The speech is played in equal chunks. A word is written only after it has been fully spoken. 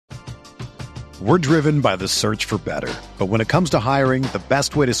We're driven by the search for better. But when it comes to hiring, the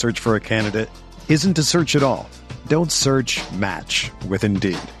best way to search for a candidate isn't to search at all. Don't search, match with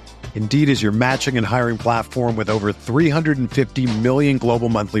Indeed. Indeed is your matching and hiring platform with over 350 million global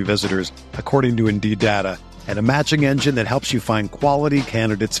monthly visitors, according to Indeed data, and a matching engine that helps you find quality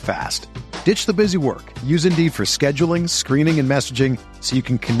candidates fast. Ditch the busy work. Use Indeed for scheduling, screening, and messaging so you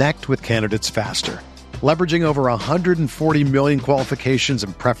can connect with candidates faster. Leveraging over 140 million qualifications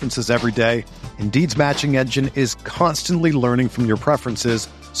and preferences every day, Indeed's matching engine is constantly learning from your preferences,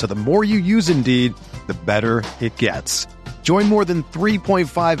 so the more you use Indeed, the better it gets. Join more than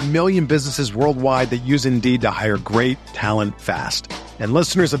 3.5 million businesses worldwide that use Indeed to hire great talent fast. And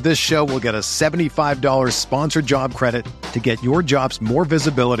listeners of this show will get a $75 sponsored job credit to get your jobs more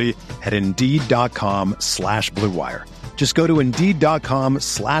visibility at Indeed.com/Blue Wire. Just go to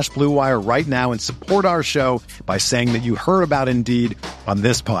Indeed.com/Blue Wire right now and support our show by saying that you heard about Indeed on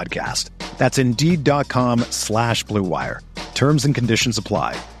this podcast. That's Indeed.com/Blue Wire. Terms and conditions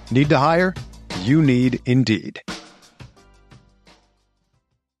apply. Need to hire? You need Indeed.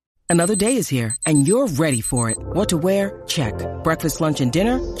 Another day is here, and you're ready for it. What to wear? Check. Breakfast, lunch, and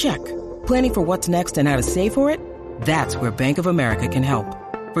dinner? Check. Planning for what's next and how to save for it? That's where Bank of America can help.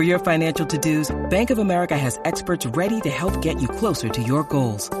 For your financial to-dos, Bank of America has experts ready to help get you closer to your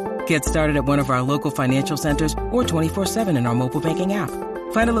goals. Get started at one of our local financial centers or 24/7 in our mobile banking app.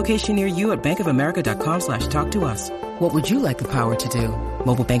 Find a location near you at bankofamerica.com/talktous. What would you like the power to do?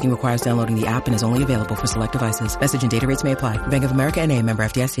 Mobile banking requires downloading the app and is only available for select devices. Message and data rates may apply. Bank of America NA, member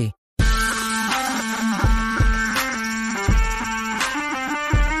FDIC.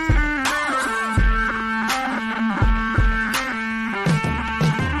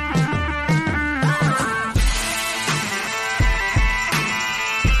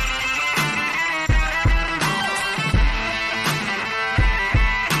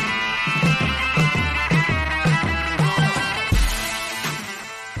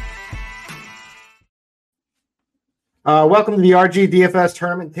 Welcome to the RG DFS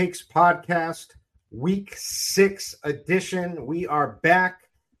Tournament Takes Podcast, Week 6 edition. We are back.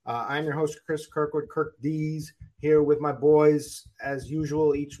 I'm your host, Chris Kirkwood, Kirk Dees, here with my boys, as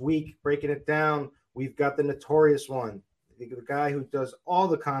usual, each week, breaking it down. We've got the notorious one, the guy who does all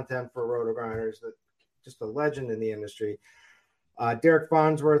the content for Roto Grinders, just a legend in the industry, Derek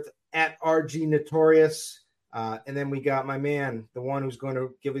Farnsworth at RG Notorious. And then we got my man, the one who's going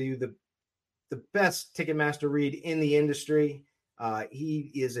to give you the best Ticketmaster read in the industry.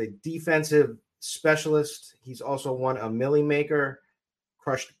 He is a defensive specialist. He's also won a Millie Maker,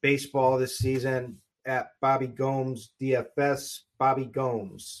 crushed baseball this season at Bobby Gomes DFS. Bobby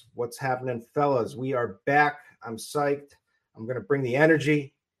Gomes, what's happening, fellas? We are back. I'm psyched. I'm going to bring the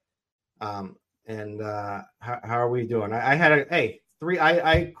energy. How are we doing?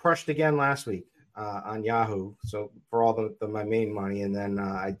 I crushed again last week. On Yahoo, so for all my main money, and then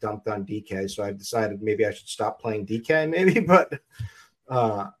I dumped on DK. So I've decided maybe I should stop playing DK, maybe, but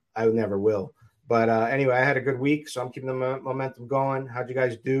I never will. But anyway, I had a good week, so I'm keeping the momentum going. How'd you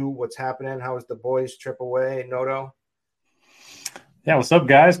guys do? What's happening? How was the boys' trip away? Noto? Yeah, what's up,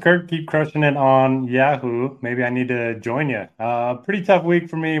 guys? Kirk, keep crushing it on Yahoo. Maybe I need to join you. Pretty tough week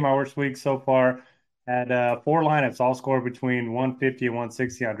for me. My worst week so far. Had 4 lineups, all scored between 150 and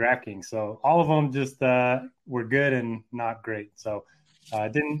 160 on DraftKings. So all of them just were good and not great. So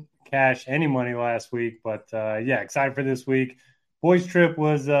didn't cash any money last week, but yeah, excited for this week. Boys' trip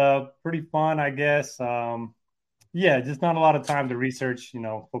was pretty fun, I guess. Yeah, just not a lot of time to research,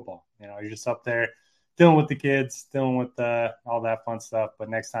 football. You're just up there dealing with the kids, dealing with all that fun stuff. But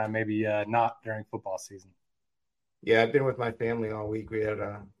next time, maybe not during football season. Yeah, I've been with my family all week. We had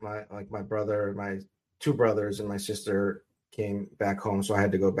my brother, my 2 brothers, and my sister came back home, so I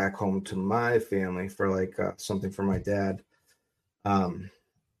had to go back home to my family for something for my dad. Anything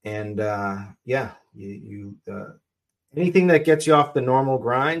that gets you off the normal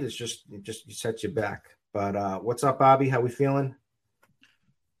grind is just sets you back. But what's up, Bobby? How we feeling?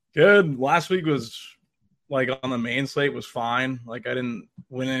 Good. Last week was on the main slate was fine. I didn't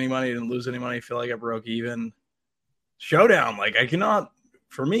win any money, didn't lose any money. I feel like I broke even. Showdown, I cannot.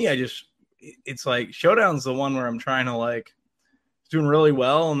 For me, it's Showdown's the one where I'm trying to doing really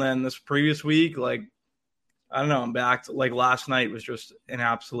well, and then this previous week, I don't know, I'm back to last night was just an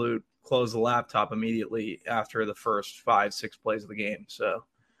absolute close the laptop immediately after the first 5-6 plays of the game. So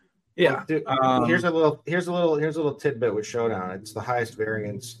yeah, here's a little tidbit with Showdown. It's the highest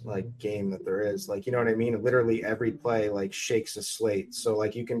variance game that there is. You know what I mean? Literally every play shakes a slate. So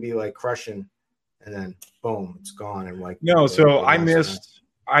you can be crushing, and then boom, it's gone. And no, so I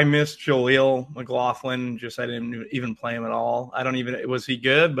I missed Jaleel McLaughlin. I didn't even play him at all. Was he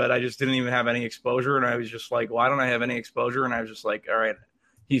good? But I just didn't even have any exposure. And I was just like, why don't I have any exposure? And I was just like, all right,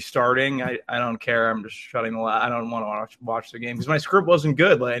 he's starting. I don't care. I'm just shutting the I don't want to watch the game because my script wasn't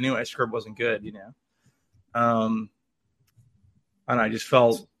good. Like I knew my script wasn't good, And I just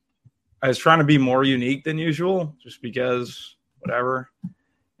felt I was trying to be more unique than usual just because whatever.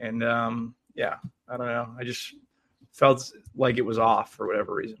 And I don't know. I just felt like it was off for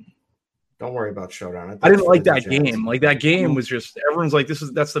whatever reason. Don't worry about Showdown. I didn't like that game. Like that game was just everyone's like,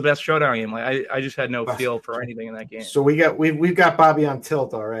 that's the best Showdown game. Like I just had no feel for anything in that game. So we've got Bobby on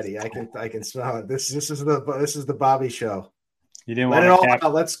tilt already. I can smell it. This is the Bobby show. You didn't let it all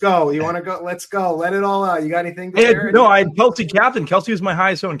out. Let's go. You want to go? Let's go. Let it all out. You got anything? No, I had Kelsey captain. Kelsey was my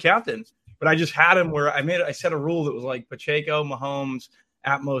highest owned captain, but I just had him where I set a rule that was like Pacheco, Mahomes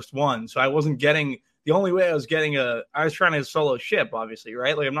at most one. So I wasn't getting. The only way I was getting I was trying to solo ship, obviously,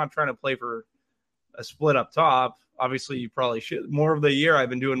 right? Like I'm not trying to play for a split up top. Obviously, you probably should. More of the year, I've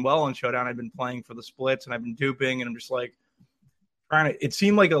been doing well on Showdown. I've been playing for the splits, and I've been duping, and I'm just like trying to. It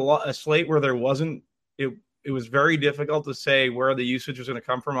seemed like a slate where there wasn't. It was very difficult to say where the usage was going to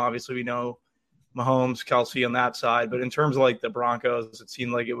come from. Obviously, we know Mahomes, Kelsey on that side, but in terms of like the Broncos, it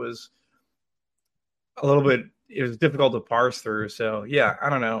seemed like it was a little bit. It was difficult to parse through. So yeah, I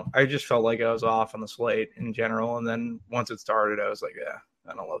don't know. I just felt like I was off on the slate in general. And then once it started, I was like, yeah,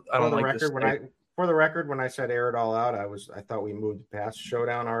 I don't like this. For the record, when I said air it all out, I thought we moved past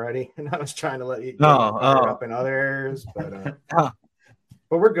Showdown already. And I was trying to let you get up in other areas,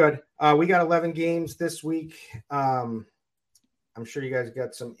 but we're good. We got 11 games this week. I'm sure you guys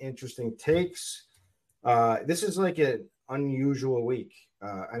got some interesting takes. This is like an unusual week.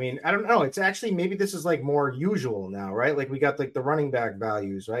 I mean, I don't know. It's actually maybe this is like more usual now, right? Like we got like the running back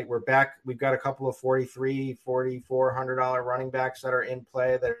values, right? We're back. We've got a couple of $4,300, $4,400 running backs that are in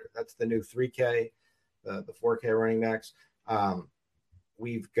play. That's the new 3K, the 4K running backs.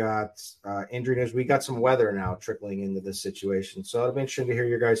 We've got injury news. We got some weather now trickling into this situation. So it'll be interesting to hear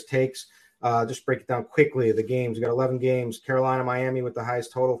your guys' takes. Just break it down quickly. The games, we got 11 games. Carolina, Miami with the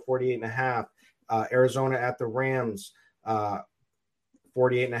highest total, 48.5. Arizona at the Rams,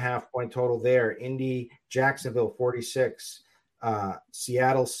 48.5 point total there. Indy, Jacksonville, 46.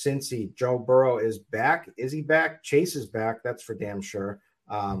 Seattle, Cincy. Joe Burrow is back. Is he back? Chase is back. That's for damn sure.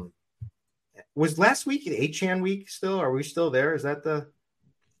 Was last week an Achane week still? Are we still there? Is that the?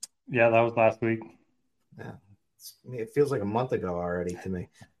 Yeah, that was last week. Yeah. It feels like a month ago already to me.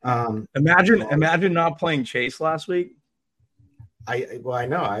 Imagine not playing Chase last week. I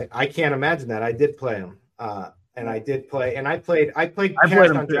know. I can't imagine that. I did play him. And I did play, and I played cash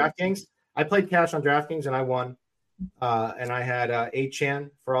on DraftKings. I played cash on DraftKings and I won. And I had Achane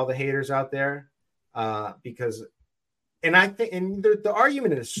for all the haters out there because, and I think, and the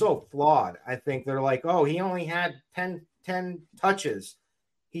argument is so flawed. I think they're like, oh, he only had 10 touches.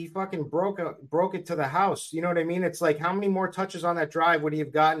 He fucking broke it to the house. You know what I mean? It's like, how many more touches on that drive would he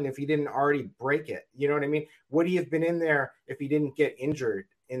have gotten if he didn't already break it? You know what I mean? Would he have been in there if he didn't get injured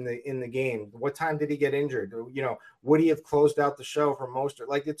in the game? What time did he get injured? You know, would he have closed out the show for most?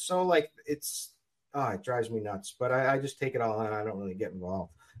 Like, it's so like, it drives me nuts, but I just take it all in. I don't really get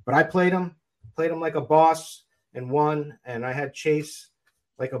involved, but I played him like a boss and won. And I had Chase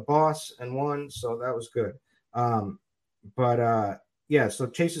like a boss and won. So that was good. Yeah, so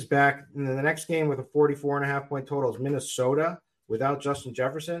Chase is back. And then the next game with a 44.5 point total is Minnesota without Justin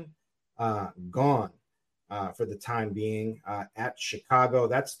Jefferson. Gone for the time being at Chicago.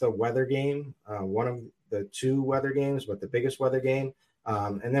 That's the weather game, one of the two weather games, but the biggest weather game.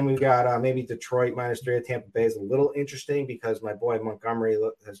 And then we've got maybe Detroit -3 at Tampa Bay is a little interesting because my boy Montgomery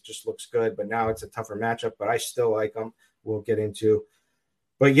looks good, but now it's a tougher matchup, but I still like him. We'll get into.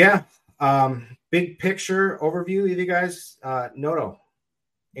 But yeah, big picture overview. Either you guys, Noto,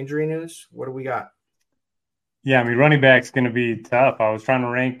 injury news. What do we got? Yeah, I mean, running back's going to be tough. I was trying to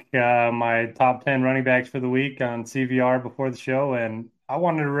rank my top 10 running backs for the week on CVR before the show, and I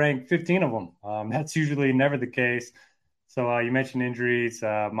wanted to rank 15 of them. That's usually never the case. So you mentioned injuries.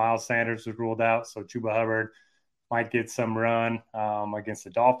 Miles Sanders was ruled out, so Chuba Hubbard might get some run against the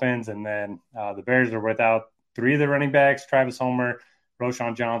Dolphins. And then the Bears are without three of the running backs, Travis Homer,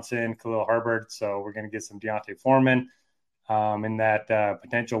 Roschon Johnson, Khalil Herbert. So we're going to get some Deontay Foreman in that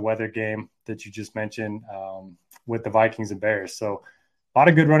potential weather game that you just mentioned with the Vikings and Bears. So a lot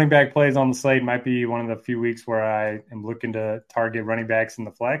of good running back plays on the slate. Might be one of the few weeks where I am looking to target running backs in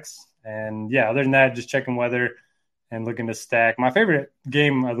the flex. And yeah, other than that, just checking weather and looking to stack. My favorite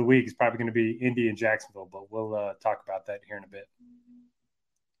game of the week is probably going to be Indy and Jacksonville, but we'll talk about that here in a bit.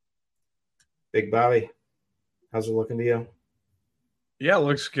 Big Bobby, how's it looking to you? Yeah,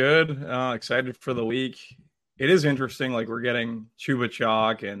 looks good. Excited for the week. It is interesting. Like we're getting Chuba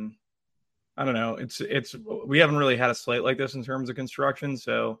Chalk, and I don't know. It's we haven't really had a slate like this in terms of construction.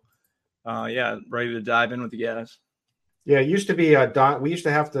 So yeah, ready to dive in with you guys. Yeah, it used to be we used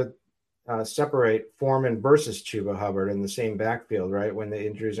to have to separate Foreman versus Chuba Hubbard in the same backfield, right? When the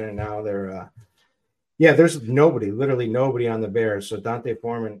injuries are now, they're there's literally nobody on the Bears. So Dante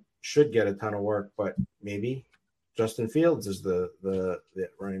Foreman should get a ton of work, but maybe Justin Fields is the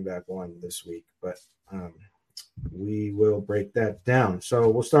running back one this week. But we will break that down. So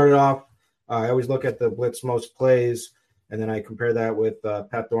we'll start it off. I always look at the blitz most plays, and then I compare that with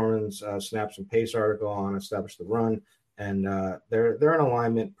Pat Dorman's snaps and pace article on Establish the Run. And they're in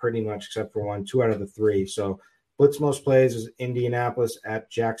alignment pretty much, except for 2 out of the 3. So blitz most plays is Indianapolis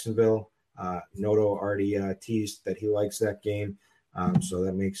at Jacksonville. Noto already teased that he likes that game, so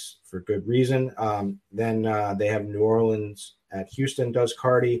that makes for good reason. Then they have New Orleans at Houston, does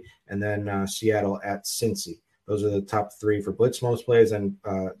Cardi, and then Seattle at Cincy. Those are the top 3 for blitz most plays. And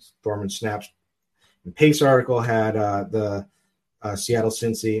Thorman snaps and pace article had the Seattle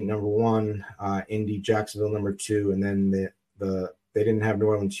Cincy number 1, Indy Jacksonville number 2, and then they didn't have New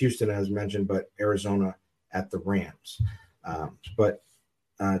Orleans Houston as mentioned, but Arizona at the Rams. But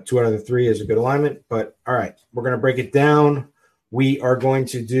 2 out of the 3 is a good alignment. But all right, we're going to break it down. We are going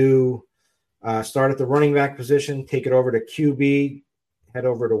to do start at the running back position, take it over to QB, head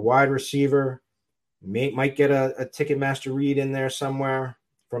over to wide receiver. Might get a Ticketmaster read in there somewhere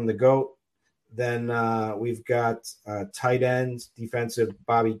from the GOAT. Then we've got tight ends, defensive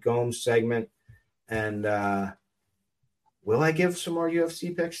Bobby Gomes segment. And will I give some more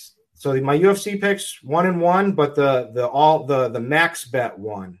UFC picks? So my UFC picks 1-1, but the max bet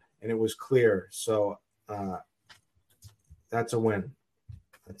won, and it was clear. So that's a win.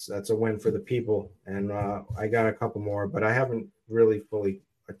 That's a win for the people. And I got a couple more, but I haven't really fully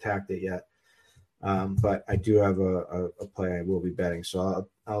attacked it yet. But I do have a play I will be betting. So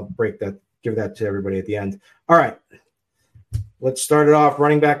I'll give that to everybody at the end. All right. Let's start it off.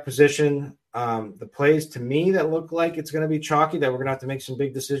 Running back position. The plays to me that look like it's going to be chalky that we're going to have to make some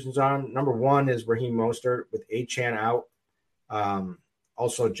big decisions on. Number 1 is Raheem Mostert with Achane out.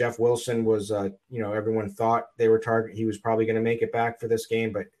 Also, Jeff Wilson was, everyone thought they were he was probably going to make it back for this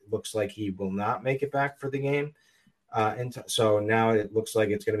game, but it looks like he will not make it back for the game. So now it looks like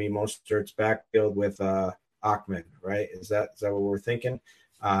it's going to be Mostert's backfield with Ahmed, right? Is that what we're thinking?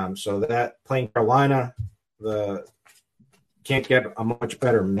 So that playing Carolina, can't get a much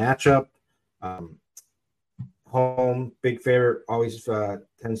better matchup. Home, big favorite, always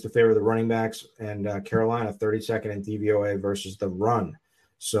tends to favor the running backs, and Carolina 32nd in DVOA versus the run.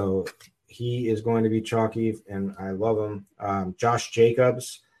 So he is going to be chalky, and I love him. Josh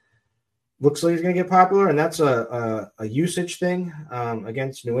Jacobs looks like he's going to get popular, and that's a usage thing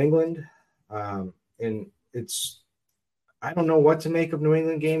against New England. And I don't know what to make of New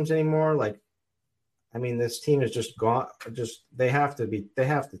England games anymore. This team is just gone. They have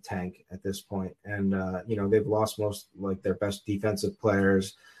to tank at this point. And, they've lost most their best defensive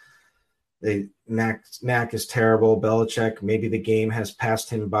players. Mac is terrible. Belichick, maybe the game has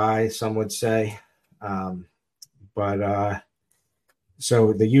passed him by, some would say.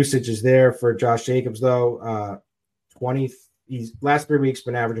 So the usage is there for Josh Jacobs, though. He's last 3 weeks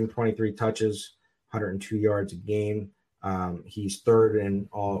been averaging 23 touches, 102 yards a game. He's third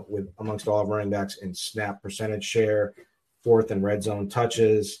amongst all running backs in snap percentage share, 4th in red zone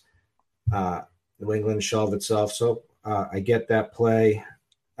touches. New England shelved itself, so I get that play.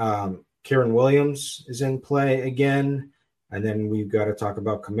 Kieran Williams is in play again, and then we've got to talk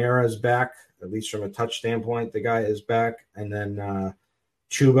about Kamara's back, at least from a touch standpoint. The guy is back, and then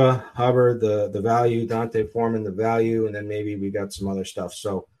Chuba Hubbard, the value, Dante Foreman, the value, and then maybe we got some other stuff.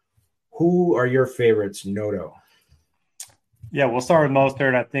 So, who are your favorites, Noto? Yeah, we'll start with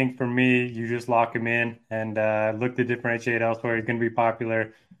Mostert. I think for me, you just lock him in and look to differentiate elsewhere. He's going to be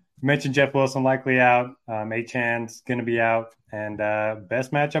popular. You mentioned Jeff Wilson likely out. Achane's going to be out. And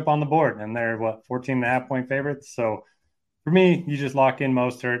best matchup on the board. And they're, 14.5-point favorites. So for me, you just lock in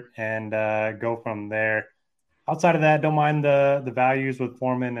Mostert and go from there. Outside of that, don't mind the values with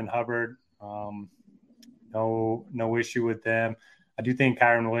Foreman and Hubbard. No issue with them. I do think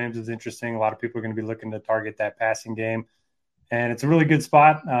Kyren Williams is interesting. A lot of people are going to be looking to target that passing game. And it's a really good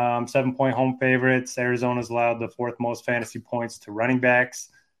spot. 7-point home favorites. Arizona's allowed the 4th most fantasy points to running backs.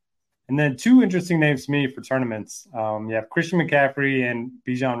 And then 2 interesting names to me for tournaments. You have Christian McCaffrey and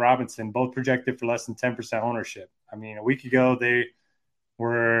Bijan Robinson, both projected for less than 10% ownership. I mean, a week ago, they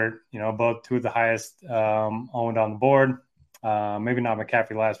were, both 2 of the highest owned on the board. Maybe not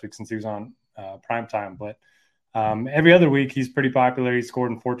McCaffrey last week since he was on prime time, but Every other week, he's pretty popular. He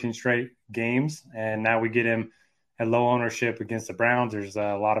scored in 14 straight games, and now we get him at low ownership against the Browns. There's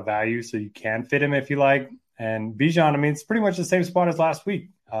a lot of value, so you can fit him if you like. And Bijan, I mean, it's pretty much the same spot as last week.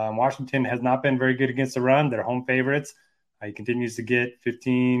 Washington has not been very good against the run. They're home favorites. He continues to get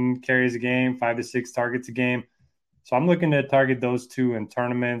 15 carries a game, 5 to 6 targets a game. So I'm looking to target those two in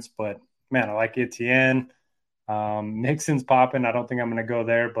tournaments. But, man, I like Etienne. Mixon's popping. I don't think I'm going to go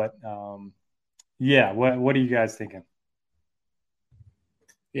there. But, yeah, what are you guys thinking?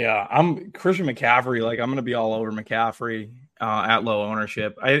 Yeah, I'm Christian McCaffrey. Like, I'm going to be all over McCaffrey at low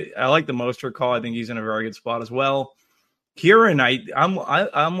ownership. I like the Mostert call. I think he's in a very good spot as well. Kieran,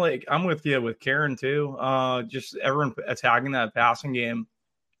 I'm with you with Kieran too. Just everyone attacking that passing game.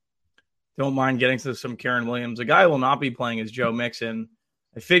 Don't mind getting to some Kieran Williams. The guy will not be playing as Joe Mixon.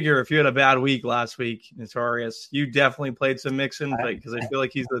 I figure if you had a bad week last week, Notorious, you definitely played some Mixon because I feel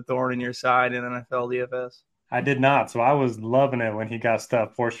like he's the thorn in your side in NFL DFS. I did not, so I was loving it when he got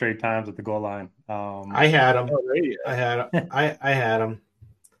stuffed 4 straight times at the goal line. I had him. I had him.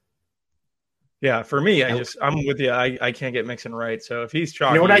 Yeah, for me, I'm with you. I can't get Mixon right. So if he's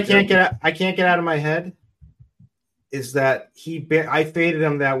chalky, you know what I can't get out of my head is that I faded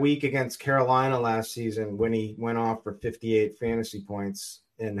him that week against Carolina last season when he went off for 58 fantasy points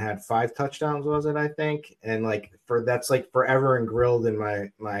and had 5 touchdowns, was it, I think? And that's forever engraved in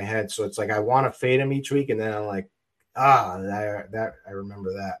my head. So it's like I want to fade him each week, and then I'm like, I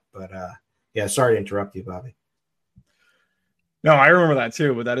remember that. But yeah, sorry to interrupt you, Bobby. No, I remember that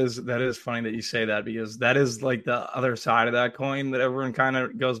too, but that is funny that you say that because that is like the other side of that coin that everyone kind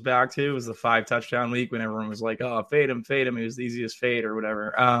of goes back to is the 5 touchdown week when everyone was like, "Oh, fade him, it was the easiest fade or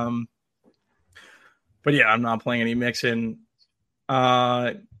whatever." But yeah, I'm not playing any Mixon.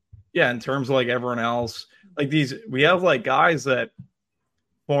 Yeah, in terms of like everyone else, like we have like guys that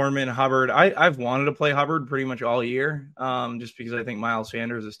Foreman, Hubbard. I've wanted to play Hubbard pretty much all year, just because I think Miles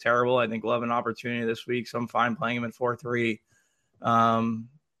Sanders is terrible. I think we'll have an opportunity this week, so I'm fine playing him at 4-3.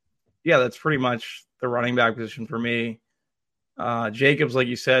 Yeah, that's pretty much the running back position for me. Jacobs, like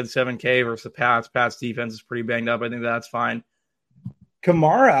you said, 7K versus the Pats. Pats defense is pretty banged up. I think that's fine.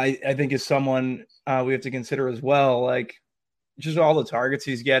 Kamara, I think, is someone we have to consider as well. Like, just all the targets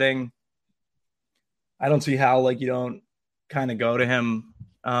he's getting. I don't see how you don't kind of go to him.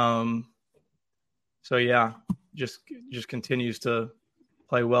 So yeah, just continues to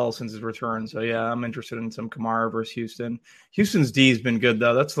play well since his return. So yeah, I'm interested in some Kamara versus Houston. Houston's D has been good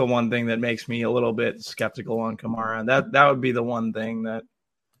though. That's the one thing that makes me a little bit skeptical on Kamara. That would be the one thing that.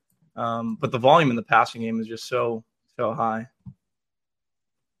 But the volume in the passing game is just so high.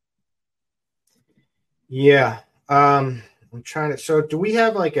 Yeah, I'm trying to. So do we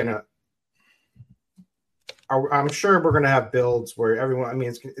have I'm sure we're going to have builds where everyone, I mean,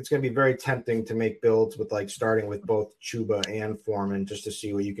 it's going to be very tempting to make builds with starting with both Chuba and Foreman just to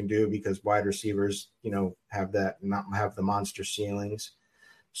see what you can do because wide receivers, have the monster ceilings.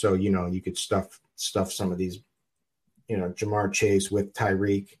 So, you could stuff some of these, Jamar Chase with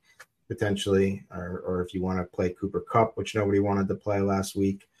Tyreek potentially, or if you want to play Cooper Kupp, which nobody wanted to play last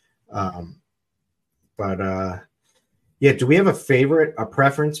week. Yeah, do we have a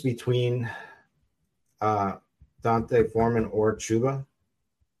preference between Dante Foreman or Chuba?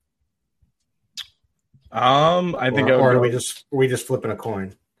 I think are we just flipping a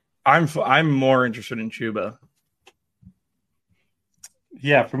coin? I'm more interested in Chuba.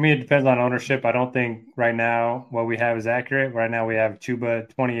 Yeah, for me it depends on ownership. I don't think right now what we have is accurate. Right now we have Chuba at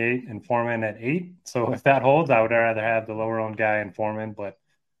 28 and Foreman at 8. So if that holds, I would rather have the lower owned guy in Foreman. But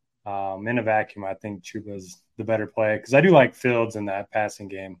in a vacuum, I think Chuba's the better play because I do like Fields in that passing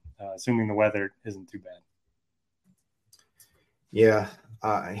game, assuming the weather isn't too bad. Yeah,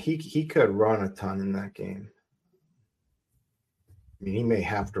 he could run a ton in that game. I mean, he may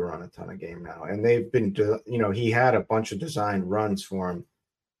have to run a ton of game now. And they've been, he had a bunch of designed runs for him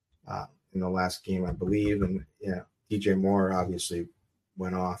in the last game, I believe. And, yeah, DJ Moore obviously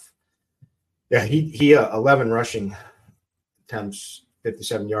went off. Yeah, he 11 rushing attempts,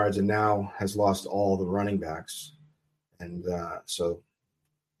 57 yards, and now has lost all the running backs. And so,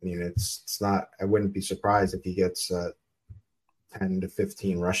 I mean, it's not – I wouldn't be surprised if he gets 10 to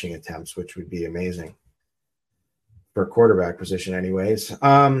 15 rushing attempts, which would be amazing for quarterback position anyways.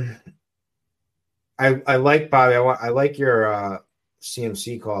 I like Bobby. I like your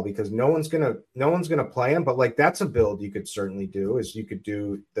CMC call because no one's gonna play him, but that's a build you could certainly do is you could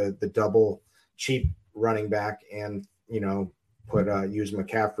do the double cheap running back and put use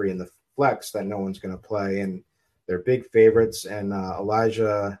McCaffrey in the flex that no one's gonna play, and they're big favorites. And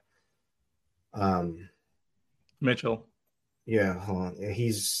Elijah Mitchell. Yeah, hold on.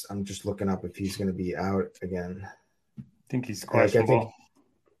 I'm just looking up if he's going to be out again. I think he's Like, questionable.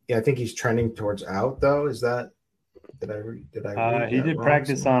 I think he's trending towards out though. Is that did I read He that did wrong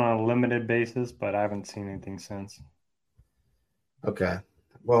practice somewhere? on a limited basis, but I haven't seen anything since. Okay.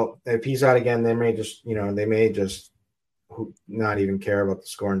 Well, if he's out again, they may just not even care about the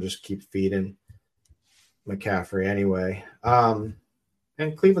score and just keep feeding McCaffrey anyway. And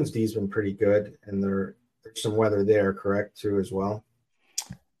Cleveland's D's been pretty good, and there's some weather there, correct, too, as well.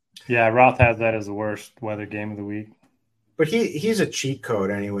 Yeah, Roth has that as the worst weather game of the week. But he's a cheat code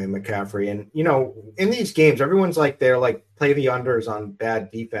anyway, McCaffrey. And, in these games, everyone's like, they're like, play the unders on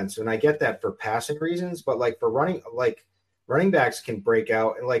bad defense. And I get that for passing reasons, but like for running backs can break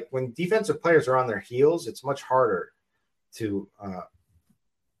out. And like when defensive players are on their heels, it's much harder to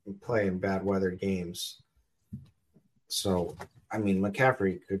play in bad weather games. So, I mean,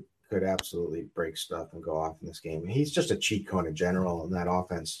 McCaffrey could absolutely break stuff and go off in this game. He's just a cheat code in general, and that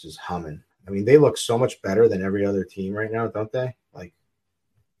offense just humming. I mean, they look so much better than every other team right now, don't they? Like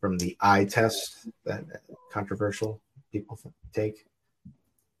from the eye test that controversial people take.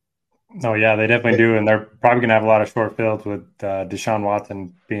 Oh, yeah, they definitely do. And they're probably going to have a lot of short fields with Deshaun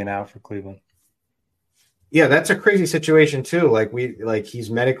Watson being out for Cleveland. Yeah, that's a crazy situation too. Like he's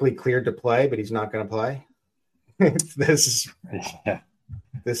medically cleared to play, but he's not going to play.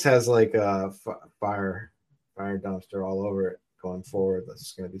 This has like a fire dumpster all over it going forward. This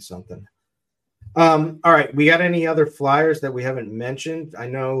is going to be something. All right, we got any other flyers that we haven't mentioned? I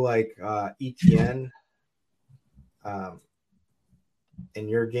know like ETN in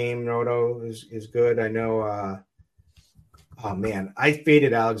your game, Noto is good. I know oh man, I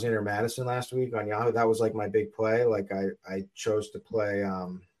faded Alexander Madison last week on Yahoo. That was like my big play. Like I chose to play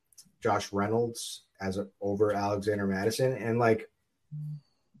Josh Reynolds over Alexander Madison, and like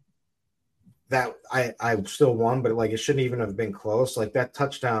that I still won, but like it shouldn't even have been close. Like that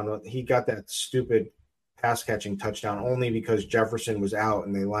touchdown, he got that stupid pass catching touchdown only because Jefferson was out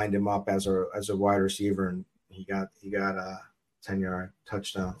and they lined him up as a wide receiver, and he got a 10-yard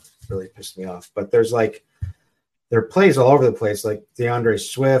touchdown. It really pissed me off. But there are plays all over the place, like DeAndre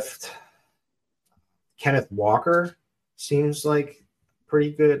Swift, Kenneth Walker seems like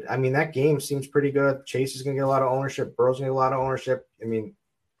pretty good. I mean, that game seems pretty good. Chase is going to get a lot of ownership. Burrow's going to get a lot of ownership. I mean,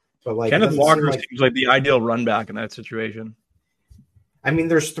 but like Kenneth Walker seems like the ideal run back in that situation. I mean,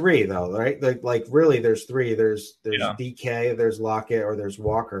 there's three though, right? Like really, there's three. There's DK, there's Lockett, or there's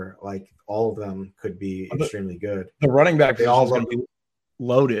Walker. Like all of them could be extremely good. The running back is going to be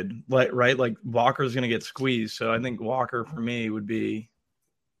loaded, right? Like Walker's going to get squeezed. So I think Walker for me would be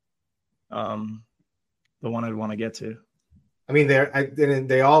the one I'd want to get to. I mean,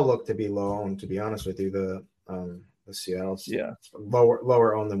 they all look to be low owned. To be honest with you, the Seattle,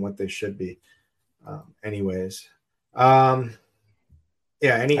 lower owned than what they should be. Anyways, yeah.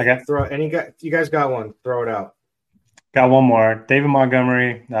 You guys got one? Throw it out. Got one more. David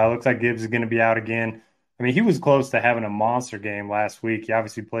Montgomery. Looks like Gibbs is going to be out again. I mean, he was close to having a monster game last week. He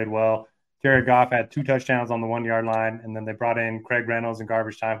obviously played well. Jared Goff had 2 touchdowns on the 1-yard line, and then they brought in Craig Reynolds in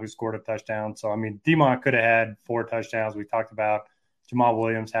garbage time, who scored a touchdown. So, I mean, DeMont could have had 4 touchdowns. We talked about Jamal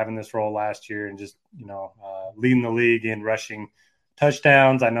Williams having this role last year and just, leading the league in rushing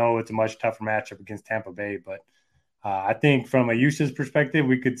touchdowns. I know it's a much tougher matchup against Tampa Bay, but I think from a usage perspective,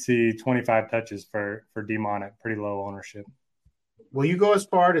 we could see 25 touches for DeMont at pretty low ownership. Will you go as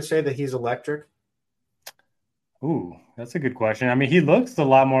far to say that he's electric? Ooh, that's a good question. I mean, he looks a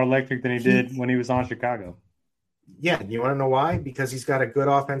lot more electric than he did when he was on Chicago. Yeah, you want to know why? Because he's got a good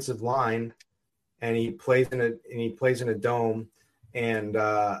offensive line, and he plays in a dome, and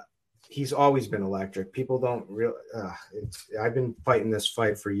he's always been electric. People don't really. I've been fighting this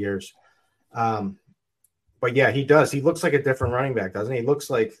fight for years, but yeah, he does. He looks like a different running back, doesn't he? He looks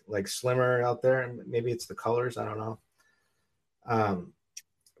like slimmer out there, and maybe it's the colors. I don't know.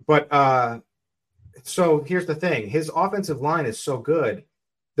 But so here's the thing: his offensive line is so good.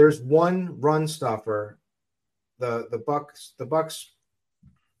 There's one run stuffer. The Bucks,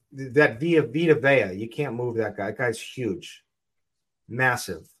 that Vita Vea, you can't move that guy. That guy's huge,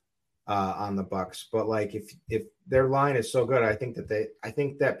 massive on the Bucks. But like, if their line is so good, I think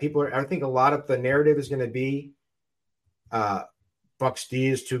a lot of the narrative is going to be Bucks D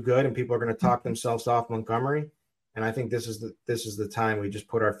is too good, and people are going to talk themselves off Montgomery. And I think this is the time we just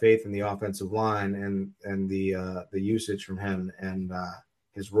put our faith in the offensive line and the usage from him and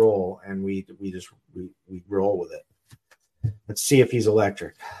his role, and we roll with it. Let's see if he's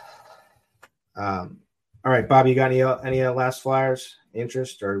electric. All right, Bob, you got any last flyers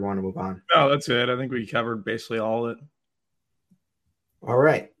interest, or you want to move on? No, that's it. I think we covered basically all of it. All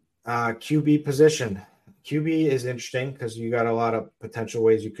right, QB position. QB is interesting because you got a lot of potential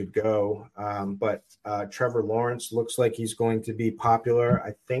ways you could go. But Trevor Lawrence looks like he's going to be popular,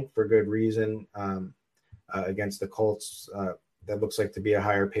 I think, for good reason against the Colts. That looks like to be a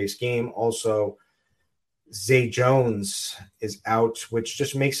higher pace game. Also, Zay Jones is out, which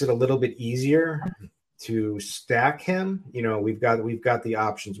just makes it a little bit easier to stack him. You know, we've got the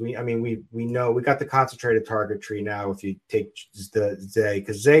options. We know we got the concentrated target tree now. If you take the Zay,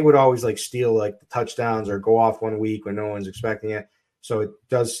 because Zay would always like steal like the touchdowns or go off one week when no one's expecting it. So it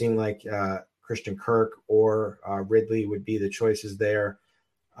does seem like Christian Kirk or Ridley would be the choices there.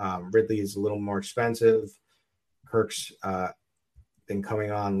 Ridley is a little more expensive. Kirk's been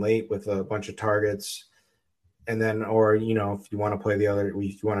coming on late with a bunch of targets. And then, or, you know, if you want to play the other,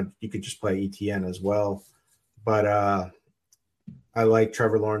 you could just play ETN as well. But I like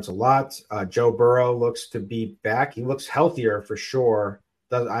Trevor Lawrence a lot. Joe Burrow looks to be back. He looks healthier for sure.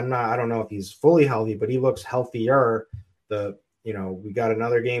 I don't know if he's fully healthy, but he looks healthier. We got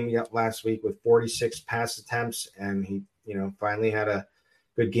another game last week with 46 pass attempts, and he, finally had a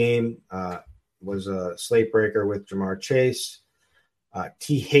good game. Was a slate breaker with Jamar Chase.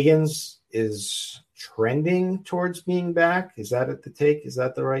 T. Higgins is trending towards being back. Is that the take? Is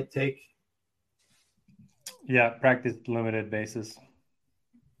that the right take? Yeah, practice limited basis.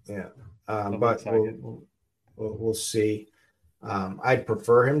 Yeah, but we'll see. I'd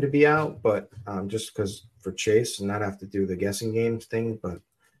prefer him to be out, but just because for Chase and not have to do the guessing games thing. But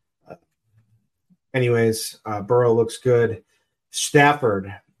anyways, Burrow looks good.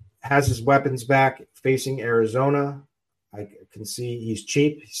 Stafford has his weapons back facing Arizona. I can see he's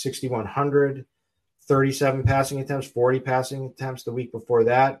cheap, 6,100, 37 passing attempts, 40 passing attempts the week before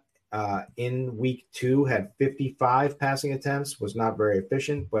that. In week 2, had 55 passing attempts, was not very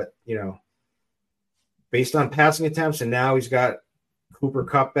efficient, but, based on passing attempts, and now he's got Cooper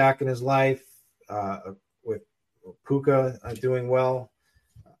Kupp back in his life with Puka doing well.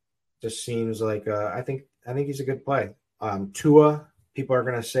 Just seems like I think he's a good play. Tua, people are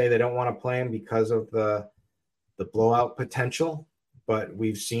going to say they don't want to play him because of the blowout potential, but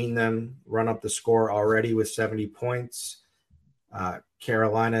we've seen them run up the score already with 70 points.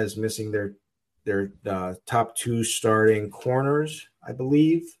 Carolina is missing their top 2 starting corners, I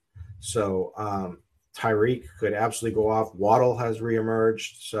believe. So Tyreek could absolutely go off. Waddle has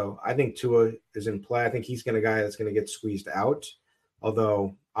reemerged. So I think Tua is in play. I think he's a guy that's going to get squeezed out,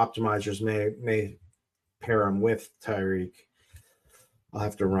 although optimizers may pair him with Tyreek. I'll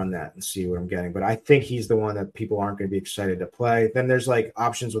have to run that and see what I'm getting. But I think he's the one that people aren't going to be excited to play. Then there's like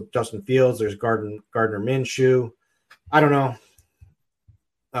options with Justin Fields. There's Gardner Minshew. I don't know.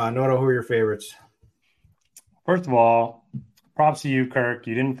 Noto, who are your favorites? First of all, props to you, Kirk.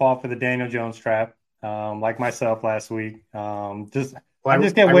 You didn't fall for the Daniel Jones trap, like myself last week. I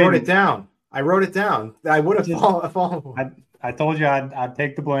wrote it down. I wrote it down. I would have fallen. I told you I'd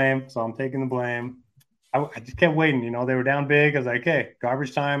take the blame, so I'm taking the blame. I just kept waiting. They were down big. I was like, hey,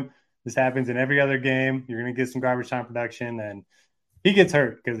 garbage time. This happens in every other game. You're going to get some garbage time production. And he gets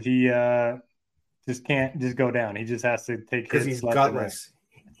hurt because he just can't just go down. He just has to take hits. Because he's gutless.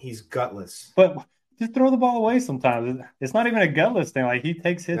 He's gutless. But just throw the ball away sometimes. It's not even a gutless thing. Like, he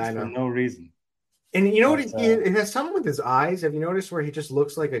takes hits for no reason. And you know what? It has something with his eyes. Have you noticed where he just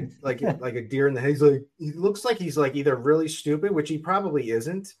looks like a deer in the head? He looks like he's like either really stupid, which he probably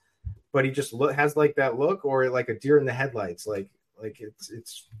isn't, but he just has like that look, or like a deer in the headlights. Like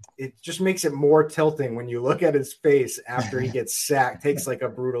it just makes it more tilting when you look at his face after he gets sacked, takes like a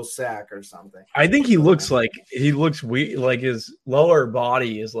brutal sack or something. I think he looks weird, like his lower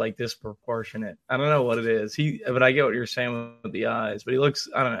body is like disproportionate. I don't know what it is. But I get what you're saying with the eyes, but he looks,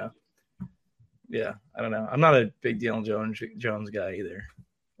 I don't know. Yeah, I don't know. I'm not a big Daniel Jones guy either.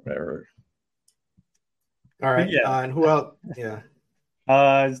 Whatever. All right. Yeah. And who else? Yeah.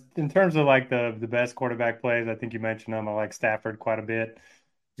 In terms of like the best quarterback plays, I think you mentioned them. I like Stafford quite a bit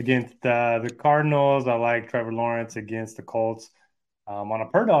against the Cardinals. I like Trevor Lawrence against the Colts. On a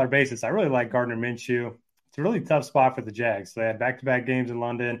per dollar basis, I really like Gardner Minshew. It's a really tough spot for the Jags. They had back-to-back games in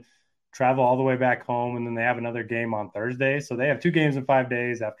London, travel all the way back home, and then they have another game on Thursday. So they have 2 games in 5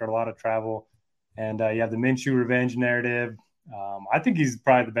 days after a lot of travel. And you have the Minshew revenge narrative. I think he's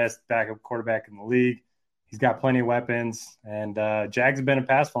probably the best backup quarterback in the league. He's got plenty of weapons, and Jags have been a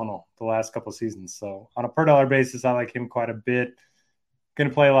pass funnel the last couple of seasons. So on a per-dollar basis, I like him quite a bit. Going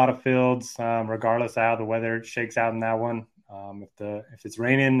to play a lot of fields, regardless of how the weather shakes out in that one. If it's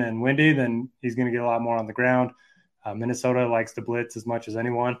raining and windy, then he's going to get a lot more on the ground. Minnesota likes to blitz as much as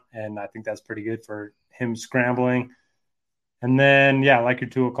anyone, and I think that's pretty good for him scrambling. And then, I like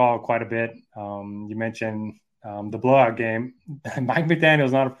your Tua call quite a bit. You mentioned the blowout game. Mike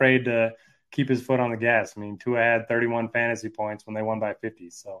McDaniel's not afraid to keep his foot on the gas. I mean, Tua had 31 fantasy points when they won by 50.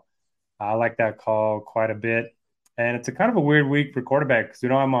 So I like that call quite a bit. And it's a kind of a weird week for quarterback because we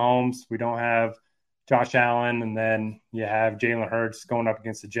don't have Mahomes. We don't have Josh Allen. And then you have Jalen Hurts going up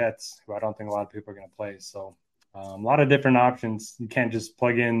against the Jets, who I don't think a lot of people are going to play. So a lot of different options. You can't just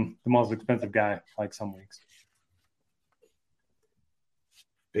plug in the most expensive guy like some weeks.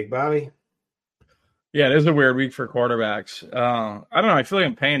 Big Bobby. Yeah, it is a weird week for quarterbacks. I don't know. I feel like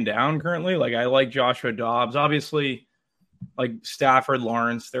I'm paying down currently. Like, I like Joshua Dobbs. Obviously, like Stafford,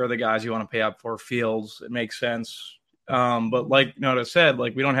 Lawrence, they're the guys you want to pay up for. Fields, it makes sense. But like Noda said,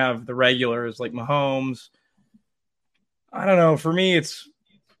 like, we don't have the regulars like Mahomes. I don't know. For me,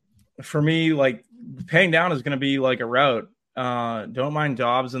 like, paying down is going to be like a route. Don't mind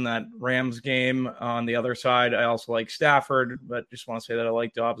Dobbs in that Rams game. On the other side, I also like Stafford, but just want to say that I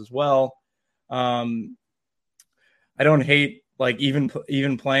like Dobbs as well. I don't hate like even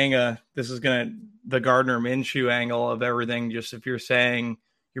playing the Gardner Minshew angle of everything. Just if you're saying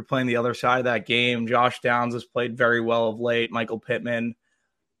you're playing the other side of that game, Josh Downs has played very well of late. Michael Pittman,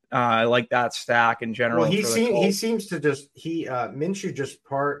 I like that stack in general. Well, he seems to just Minshew just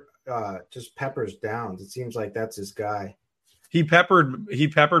peppers Downs. It seems like that's his guy. He peppered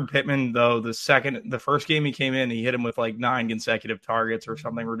Pittman though. The first game he came in, he hit him with like 9 consecutive targets or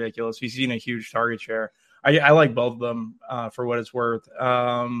something ridiculous. He's seen a huge target share. I like both of them for what it's worth.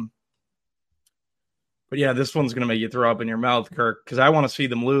 But yeah, this one's going to make you throw up in your mouth, Kirk, because I want to see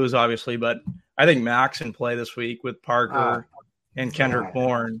them lose, obviously. But I think Max in play this week with Parker and Kendrick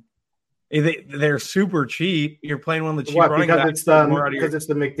Bourne. They're super cheap. You're playing one of the cheap running backs. Because it's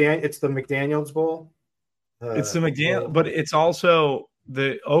the McDaniels Bowl. It's the McDaniel, but it's also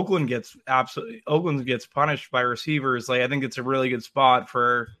Oakland gets punished by receivers. Like, I think it's a really good spot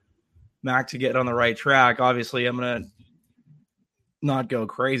for Mac to get on the right track. Obviously, I'm gonna not go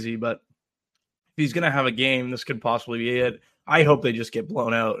crazy, but if he's gonna have a game, this could possibly be it. I hope they just get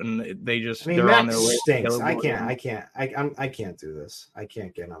blown out and they're Mac on their way. Stinks. I can't do this. I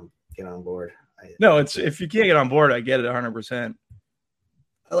can't get on board. No, it's if you can't get on board, I get it 100%.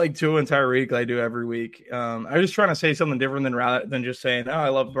 I like Tua and Tyreek. I do every week. I'm just trying to say something different than just saying, "Oh, I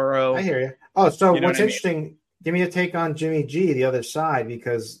love Burrow." I hear you. Oh, so what's interesting? Give me a take on Jimmy G, the other side,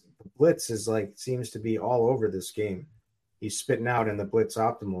 because the blitz seems to be all over this game. He's spitting out in the blitz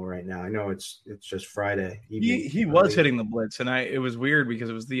optimal right now. I know it's just Friday evening. He was hitting the blitz, and it was weird because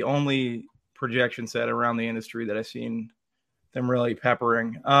it was the only projection set around the industry that I've seen them really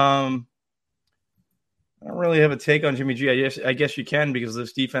peppering. I don't really have a take on Jimmy G. I guess you can because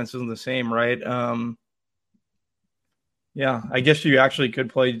this defense isn't the same, right? Yeah, I guess you actually could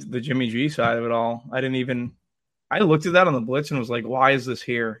play the Jimmy G side of it all. I looked at that on the blitz and was like, why is this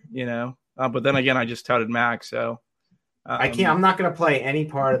here? But then again, I just touted Max, so I can't. I'm not going to play any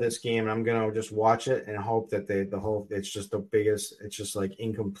part of this game. I'm going to just watch it and hope that it's just the biggest. It's just like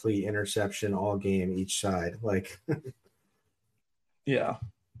incomplete interception all game each side. Like, yeah.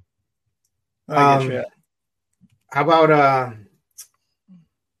 I get you. How about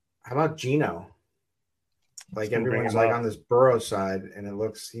Geno? Like, everyone's like on this Burrow side, and he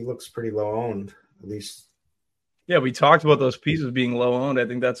looks pretty low owned, at least. Yeah, we talked about those pieces being low owned. I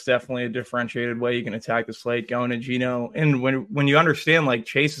think that's definitely a differentiated way you can attack the slate going to Geno. And when you understand like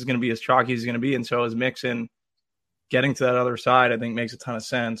Chase is going to be as chalky as he's going to be, and so is Mixon, getting to that other side, I think makes a ton of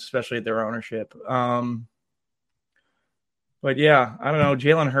sense, especially at their ownership. But yeah, I don't know.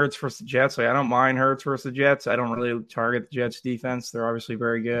 Jalen Hurts versus the Jets. Like, I don't mind Hurts versus the Jets. I don't really target the Jets defense. They're obviously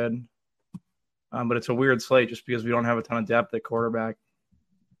very good. But it's a weird slate just because we don't have a ton of depth at quarterback.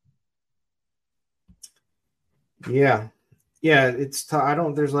 Yeah. Yeah.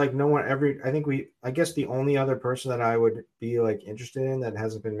 There's like no one I guess the only other person that I would be like interested in that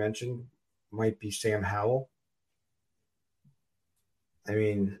hasn't been mentioned might be Sam Howell. I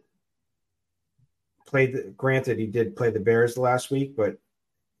mean, granted, he did play the Bears last week, but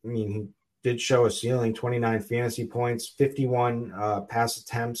I mean, he did show a ceiling, 29 fantasy points, 51 pass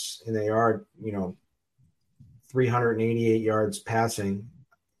attempts, and they are, 388 yards passing.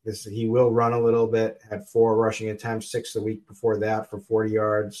 He will run a little bit, had 4 rushing attempts, 6 the week before that for 40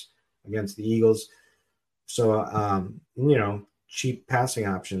 yards against the Eagles. So, cheap passing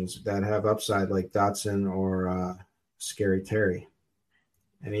options that have upside like Dotson or Scary Terry.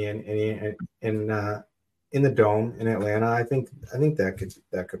 And in the Dome in Atlanta, I think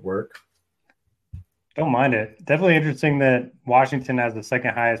that could work. Don't mind it. Definitely interesting that Washington has the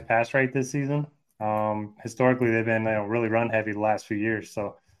second highest pass rate this season. Historically, they've been really run heavy the last few years,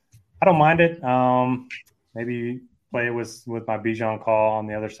 so I don't mind it. Maybe play it with my Bijan call on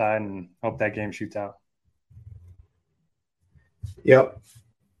the other side and hope that game shoots out. Yep,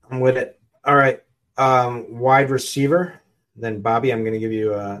 I'm with it. All right. Wide receiver. Then, Bobby, I'm going to give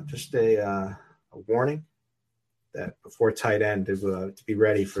you just a warning that before tight end to be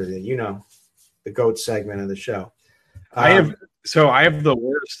ready for the GOAT segment of the show. I have the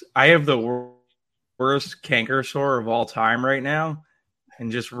worst. I have the worst canker sore of all time right now,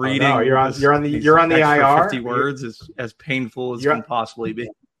 and just reading. Oh, no, you're on the IR. 50 words is as painful as can possibly be.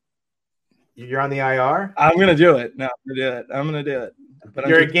 You're on the IR. I'm gonna do it. No, I'm gonna do it. But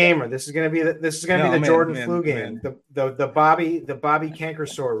you're a gamer. This is gonna be the Jordan flu game. The Bobby canker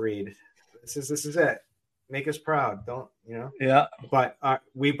sore read. This is it. Make us proud. Don't. Yeah. But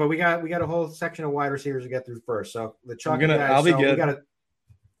we got a whole section of wide receivers to get through first. So the chalky guys. I'll be good. We got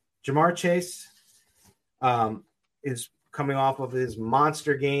Ja'Marr Chase is coming off of his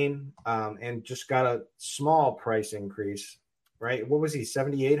monster game and just got a small price increase. Right? What was he?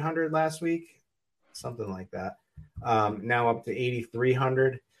 7,800 last week, something like that. Now up to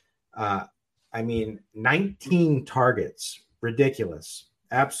 8,300. 19 targets, ridiculous,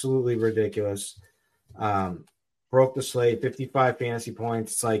 absolutely ridiculous. Broke the slate, 55 fantasy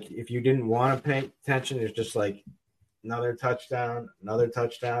points. It's like if you didn't want to pay attention, it's just like another touchdown.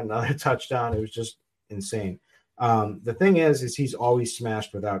 It was just insane. The thing is he's always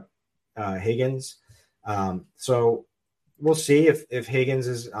smashed without Higgins. So we'll see if Higgins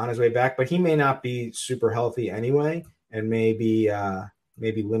is on his way back, but he may not be super healthy anyway, and maybe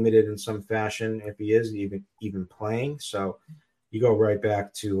limited in some fashion if he is even playing. So you go right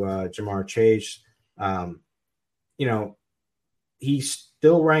back to Ja'Marr Chase. He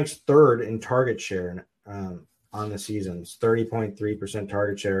still ranks third in target share on the season. It's 30.3%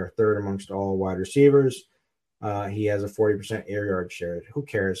 target share, third amongst all wide receivers. He has a 40% air yard share. Who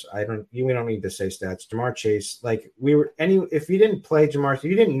cares? We don't need to say stats. Ja'Marr Chase, if you didn't play Ja'Marr, if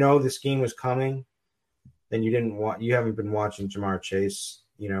you didn't know this game was coming, then you haven't been watching Ja'Marr Chase.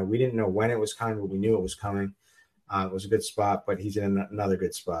 We didn't know when it was coming, but we knew it was coming. It was a good spot, but he's in another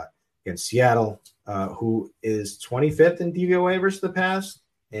good spot against Seattle, who is 25th in DVOA versus the pass.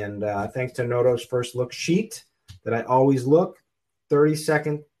 And thanks to Noto's first look sheet that I always look,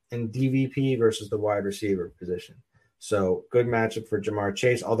 32nd in DVP versus the wide receiver position. So good matchup for Ja'Marr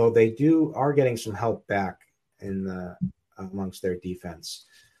Chase, although they are getting some help back amongst their defense.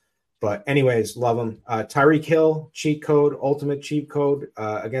 But anyways, love them. Tyreek Hill, ultimate cheat code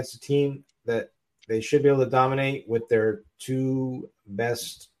against a team that they should be able to dominate with their two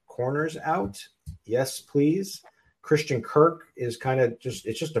best corners out. Yes, please. Christian Kirk is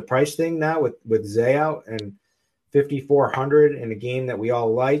it's just a price thing now with Zay out and 5,400 in a game that we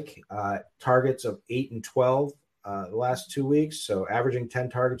all like. Targets of 8 and 12 the last 2 weeks. So averaging 10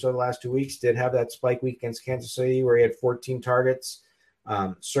 targets over the last 2 weeks. Did have that spike week against Kansas City where he had 14 targets.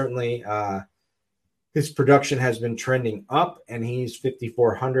 Certainly his production has been trending up and he's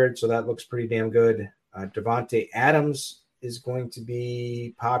 5,400. So that looks pretty damn good. Devontae Adams is going to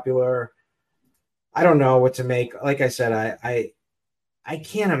be popular. I don't know what to make. Like I said, I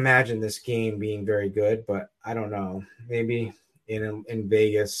can't imagine this game being very good, but I don't know. Maybe in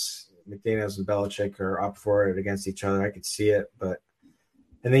Vegas, McDaniels and Belichick are up for it against each other. I could see it,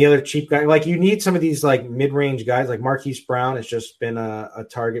 and the other cheap guy, you need some of these mid-range guys, like Marquise Brown has just been a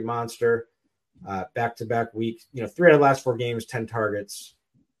target monster, back-to-back week. 3 out of the last 4 games, 10 targets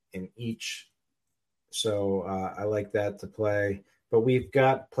in each. So I like that to play. But we've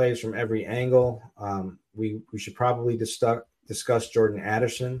got plays from every angle. We should probably discuss Jordan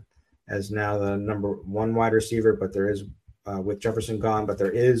Addison as now the number 1 wide receiver, but there is with Jefferson gone, but there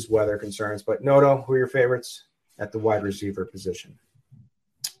is weather concerns. But Noto, who are your favorites at the wide receiver position?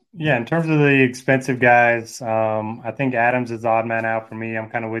 Yeah, in terms of the expensive guys, I think Adams is the odd man out for me. I'm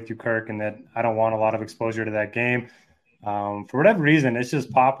kind of with you, Kirk, in that I don't want a lot of exposure to that game. For whatever reason, it's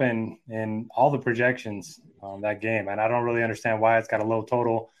just popping in all the projections that game, and I don't really understand why it's got a low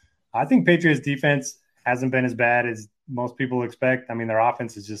total. I think Patriots defense hasn't been as bad as most people expect. I mean, their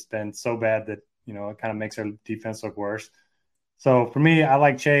offense has just been so bad that, it kind of makes their defense look worse. So for me, I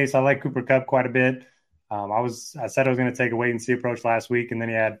like Chase. I like Cooper Kupp quite a bit. I said I was going to take a wait and see approach last week, and then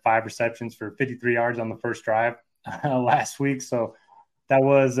he had 5 receptions for 53 yards on the first drive last week. So that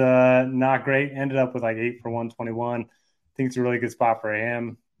was not great. Ended up with 8 for 121. I think it's a really good spot for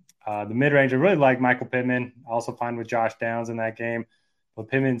him. The mid-range, I really like Michael Pittman. Also fine with Josh Downs in that game. But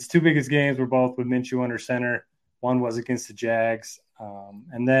Pittman's 2 biggest games were both with Minshew under center. One was against the Jags.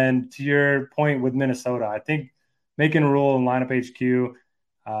 And then to your point with Minnesota, I think making a rule in lineup HQ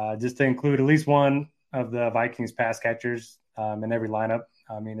just to include at least one of the Vikings pass catchers in every lineup.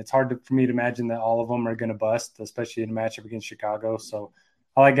 I mean, it's hard for me to imagine that all of them are going to bust, especially in a matchup against Chicago. So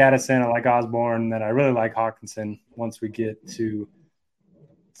I like Addison. I like Osborne. And then I really like Hawkinson once we get to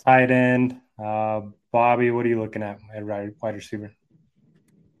Tight end. Bobby, what are you looking at wide receiver?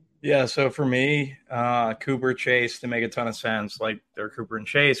 Yeah, so for me, Cooper, Chase, to make a ton of sense. Like they're Cooper and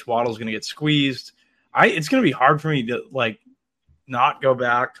Chase. Waddle's going to get squeezed. It's going to be hard for me to like not go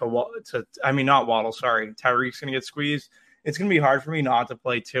back to not Waddle. Sorry, Tyreek's going to get squeezed. It's going to be hard for me not to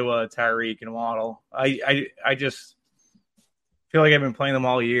play Tua, Tyreek, and Waddle. I just feel like I've been playing them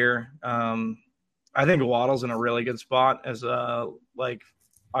all year. I think Waddle's in a really good spot as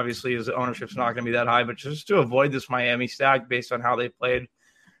obviously his ownership's not going to be that high, but just to avoid this Miami stack based on how they played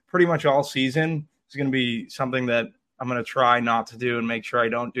pretty much all season is going to be something that I'm going to try not to do and make sure I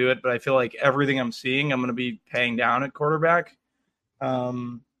don't do it. But I feel like everything I'm seeing, I'm going to be paying down at quarterback.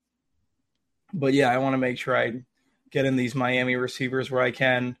 But yeah, I want to make sure I get in these Miami receivers where I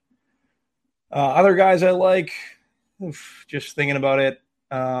can. Other guys I like, just thinking about it.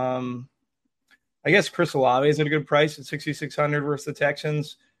 I guess Chris Olave is at a good price at 6,600 versus the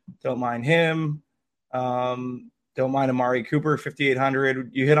Texans. Don't mind him. Don't mind Amari Cooper,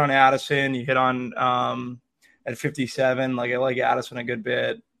 5,800. You hit on Addison. You hit on at 57. Like I like Addison a good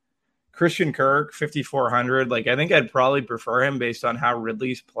bit. Christian Kirk, 5,400. Like I think I'd probably prefer him based on how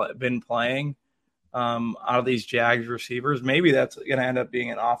Ridley's been playing out of these Jags receivers. Maybe that's going to end up being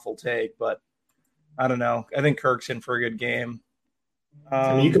an awful take, but I don't know. I think Kirk's in for a good game.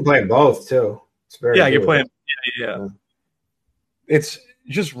 You can play both too. It's very you can play. Yeah. It's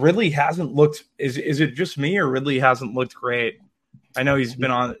just Ridley hasn't looked. Is it just me or Ridley hasn't looked great? I know he's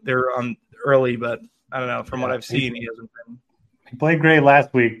been on early, but I don't know. From what I've seen, he hasn't been. He played great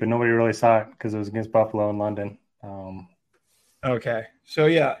last week, but nobody really saw it because it was against Buffalo in London. Okay, so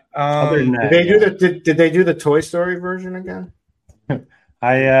yeah. Did they do the Toy Story version again?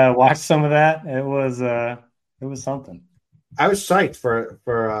 I watched some of that. It was something. I was psyched for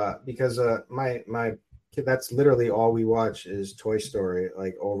because my kid, that's literally all we watch is Toy Story,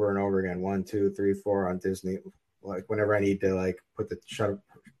 like over and over again, 1, 2, 3, 4 on Disney. Like whenever I need to like put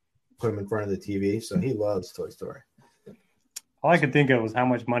him in front of the TV, so he loves Toy Story. All I could think of was how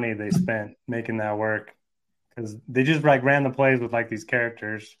much money they spent making that work, because they just like ran the plays with like these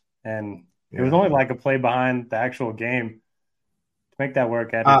characters, and it was only like a play behind the actual game. To make that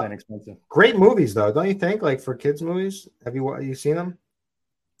work, had been expensive. Great movies, though, don't you think? Like for kids' movies, have you seen them?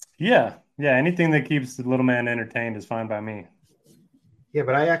 Yeah. Anything that keeps the little man entertained is fine by me. Yeah,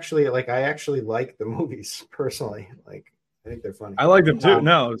 but I actually like the movies personally. Like I think they're funny. I like them too.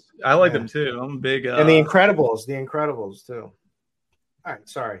 I like them too. I'm big. And the Incredibles too. All right,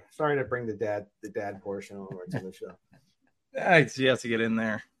 sorry to bring the dad portion over to the show. You have to get in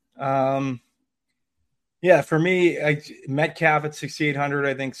there. Yeah, for me, Metcalf at 6,800,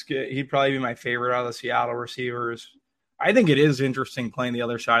 I think he'd probably be my favorite out of the Seattle receivers. I think it is interesting playing the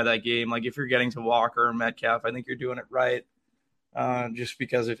other side of that game. Like if you're getting to Walker or Metcalf, I think you're doing it right. Just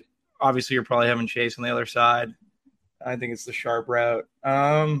because obviously you're probably having Chase on the other side. I think it's the sharp route.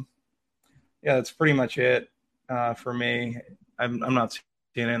 Yeah, that's pretty much it for me. I'm not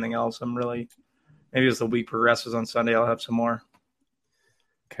seeing anything else. Maybe as the week progresses on Sunday, I'll have some more.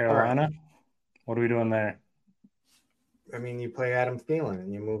 Carolina, what are we doing there? I mean, you play Adam Thielen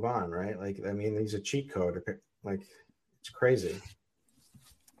and you move on, right? Like, I mean, he's a cheat code. Like, it's crazy.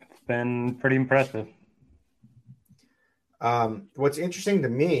 It's been pretty impressive. What's interesting to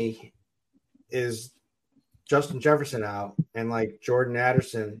me is Justin Jefferson out and like Jordan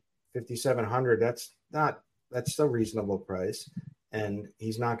Addison, 5,700. That's a reasonable price, and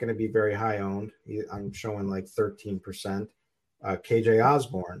he's not going to be very high owned. I'm showing like 13%. KJ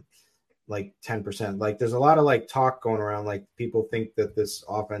Osborne, like 10%. Like there's a lot of like talk going around. Like people think that this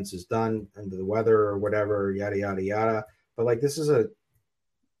offense is done under the weather or whatever, yada, yada, yada. But like this is a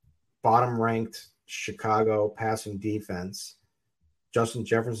bottom ranked Chicago passing defense. Justin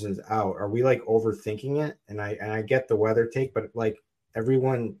Jefferson is out. Are we like overthinking it? And I get the weather take, but like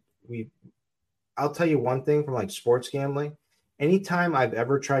I'll tell you one thing from like sports gambling. Anytime I've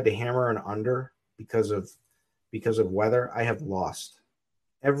ever tried to hammer an under because of weather, I have lost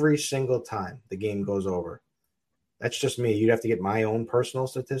every single time the game goes over. That's just me. You'd have to get my own personal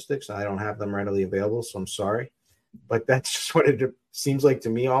statistics. I don't have them readily available, so I'm sorry. But that's just what it seems like to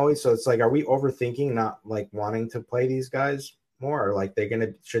me always. So it's like, are we overthinking not like wanting to play these guys more? Or like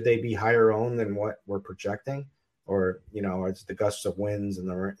should they be higher owned than what we're projecting? Or, it's the gusts of winds and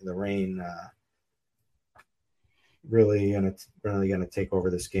the rain really gonna take over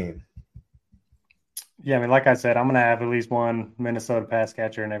this game. Yeah, I mean, like I said, I'm gonna have at least one Minnesota pass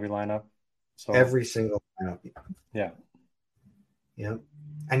catcher in every lineup. So every single lineup. Yeah.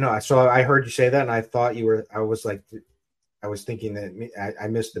 I know. So I heard you say that, and I thought you were. I was thinking that I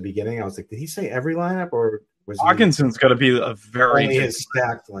missed the beginning. I was like, did he say every lineup, or Hawkinson's got to be a very only his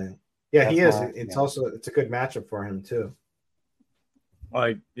stacked lane. Yeah, he is. It's a good matchup for him too.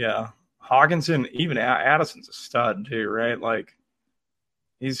 Like, yeah, Hawkinson, even Addison's a stud too, right? Like,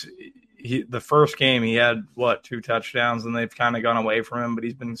 the first game he had 2 touchdowns, and they've kind of gone away from him, but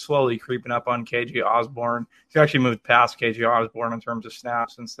he's been slowly creeping up on KJ Osborne. He's actually moved past KJ Osborne in terms of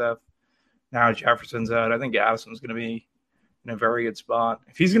snaps and stuff. Now Jefferson's out. I think Addison's going to be in a very good spot.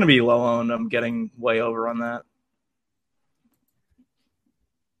 If he's going to be low owned, I'm getting way over on that.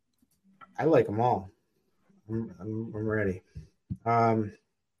 I like them all. I'm ready.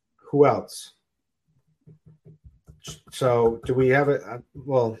 Who else? So do we have it?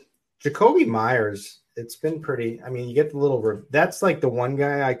 Well, Jacoby Myers. It's been pretty. I mean, you get the little. That's like the one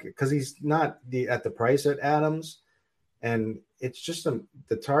guy because he's not at the price at Adams, and it's just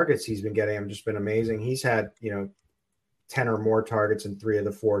the targets he's been getting have just been amazing. He's had 10 or more targets in 3 of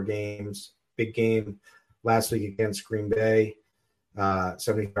the 4 games. Big game last week against Green Bay.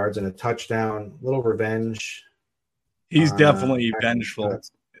 70 yards and a touchdown. Little revenge. He's definitely vengeful. It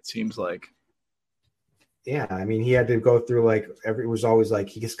seems like. Yeah, I mean, he had to go through it was always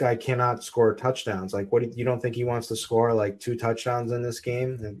like this guy cannot score touchdowns. Like, you don't think he wants to score 2 touchdowns in this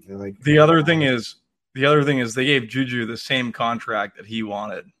game? And the other thing is they gave Juju the same contract that he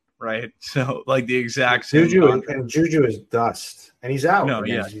wanted, right? So the exact same. Juju is dust, and he's out. No,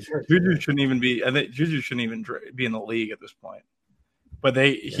 yeah, he's hurt. Juju shouldn't even be. I think Juju shouldn't even be in the league at this point. But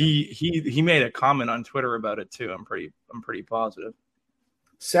he made a comment on Twitter about it too. I'm pretty positive.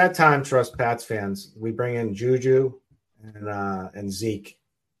 Sad time for us Pats fans. We bring in Juju and Zeke.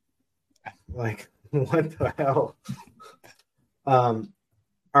 What the hell? All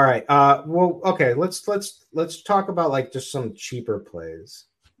right. Well, okay. Let's talk about just some cheaper plays,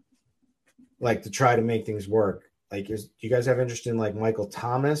 to try to make things work. Do you guys have interest in Michael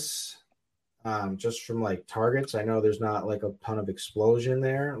Thomas? Just from targets. I know there's not a ton of explosion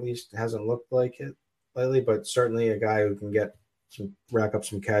there. At least it hasn't looked like it lately, but certainly a guy who can rack up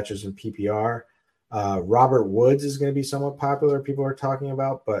some catches in PPR. Robert Woods is going to be somewhat popular. People are talking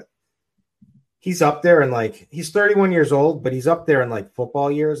about, but he's up there and he's 31 years old, but he's up there in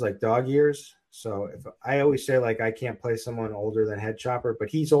football years, dog years. So if I always say I can't play someone older than Head Chopper, but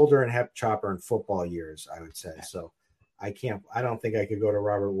he's older than Head Chopper in football years, I would say. So I don't think I could go to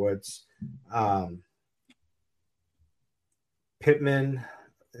Robert Woods. Pittman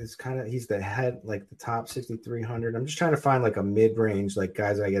is he's the head, the top 6,300. I'm just trying to find a mid-range,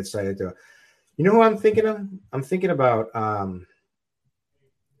 guys I get excited to. You know who I'm thinking of? I'm thinking about,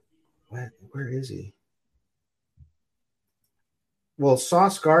 where is he? Well,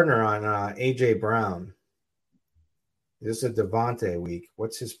 Sauce Gardner on AJ Brown. This is a Devontae week.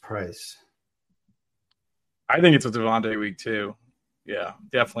 What's his price? I think it's a Devontae week too. Yeah,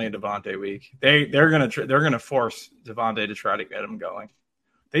 definitely a Devontae week. They're gonna force Devontae to try to get him going.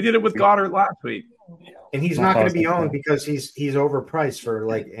 They did it with Goddard last week, and he's not going to be owned because he's overpriced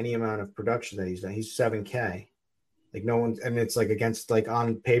for any amount of production that he's done. He's $7K. No one, and it's against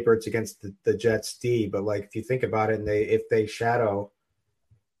on paper it's against the Jets D, but if you think about it, and if they shadow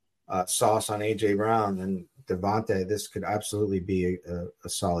Sauce on AJ Brown and Devontae, this could absolutely be a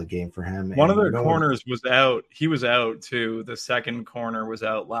solid game for him. One of their corners was out. He was out too. The second corner was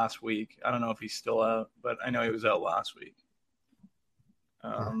out last week. I don't know if he's still out, but I know he was out last week.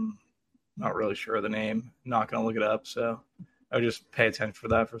 Not really sure of the name. Not going to look it up, so I would just pay attention for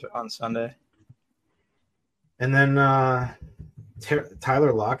that on Sunday. And then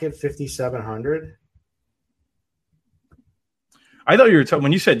Tyler Lockett, 5,700. I thought you were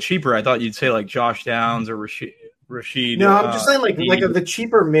when you said cheaper. I thought you'd say Josh Downs or Rashid. No, I'm just saying the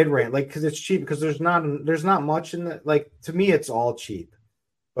cheaper mid range, because it's cheap because there's not much in the to me it's all cheap,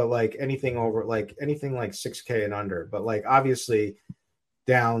 but anything over anything 6K and under, but obviously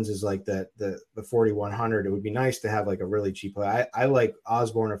Downs is the 4,100. It would be nice to have a really cheap play. I like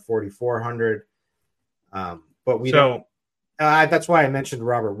Osborne at 4,400, but we don't. That's why I mentioned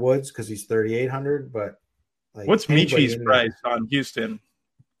Robert Woods because he's 3,800, but. What's Michi's price on Houston?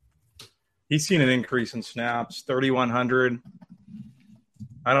 He's seen an increase in snaps, 3,100.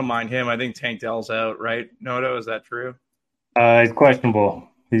 I don't mind him. I think Tank Dell's out, right? Noto, is that true? He's questionable.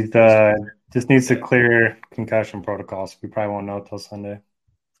 He's just needs to clear concussion protocols. We probably won't know till Sunday.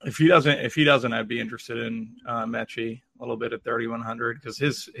 If he doesn't, I'd be interested in Mechie a little bit at 3,100 because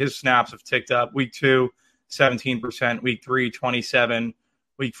his snaps have ticked up. Week 2, 17%. Week 3, 27%.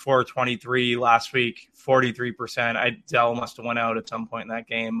 Week 4, 23%. Last week, 43%. Dell must have went out at some point in that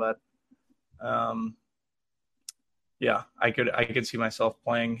game, but yeah, I could see myself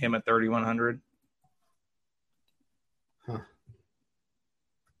playing him at 3,100. Huh.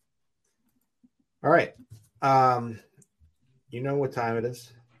 All right. You know what time it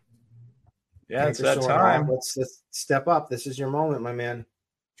is. Yeah, it's that time. Let's step up. This is your moment, my man.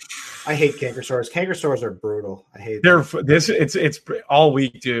 I hate canker sores. Canker sores are brutal. I hate them. It's all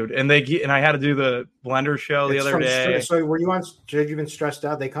week, dude. And I had to do the blender show the other day. So were you on? Have you been stressed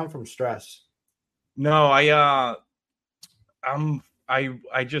out? They come from stress. No, I don't know. I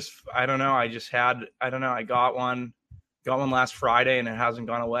got one last Friday and it hasn't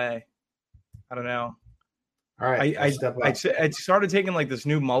gone away. I don't know. All right. I started taking like this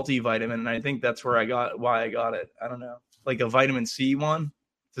new multivitamin, and I think that's why I got it. I don't know. Like a vitamin C one.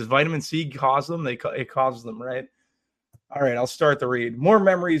 Does vitamin C cause them? It causes them, right? All right, I'll start the read. More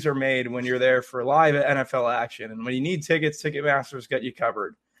memories are made when you're there for live NFL action. And when you need tickets, Ticketmaster's got you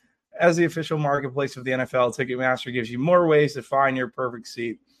covered. As the official marketplace of the NFL, Ticketmaster gives you more ways to find your perfect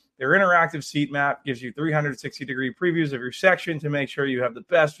seat. Their interactive seat map gives you 360-degree previews of your section to make sure you have the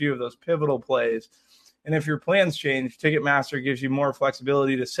best view of those pivotal plays. And if your plans change, Ticketmaster gives you more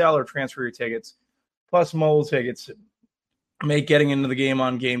flexibility to sell or transfer your tickets. Plus, mobile tickets make getting into the game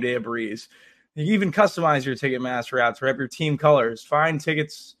on game day a breeze. You can even customize your Ticketmaster app to rep your team colors. Find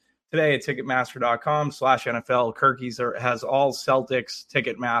tickets today at Ticketmaster.com/NFL. Kirkies has all Celtics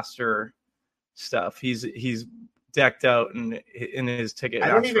Ticketmaster stuff. He's decked out in his Ticketmaster. I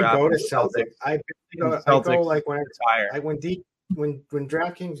don't even go to Celtics. I go like when when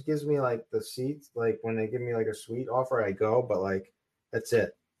DraftKings gives me like the seats, like when they give me like a suite offer, I go. But like that's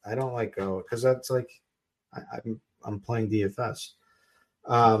it. I don't like go because that's like I'm playing DFS.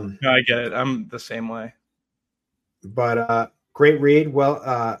 No, I get it. I'm the same way. But great read.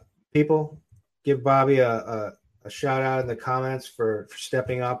 Well, people, give Bobby a shout out in the comments for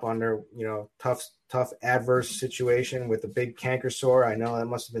stepping up under tough adverse situation with a big canker sore. I know that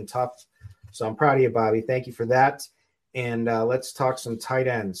must have been tough. So I'm proud of you, Bobby. Thank you for that. And let's talk some tight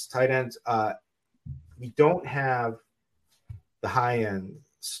ends. Tight ends. We don't have the high end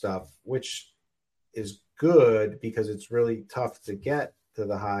stuff, which is good because it's really tough to get to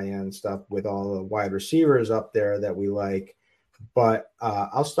the high end stuff with all the wide receivers up there that we like. But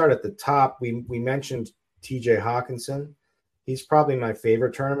I'll start at the top. We mentioned TJ Hawkinson. He's probably my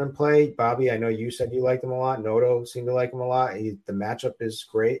favorite tournament play. Bobby, I know you said you liked him a lot. Noto seemed to like him a lot. The matchup is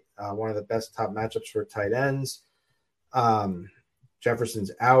great. One of the best top matchups for tight ends.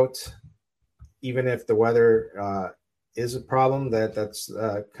 Jefferson's out. Even if the weather is a problem, that's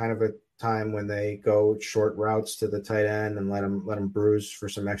kind of a time when they go short routes to the tight end and let him bruise for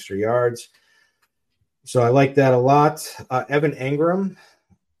some extra yards. So I like that a lot. Evan Engram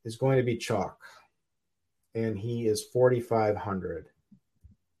is going to be chalk, and he is 4,500.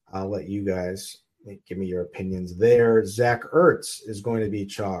 I'll let you guys give me your opinions there. Zach Ertz is going to be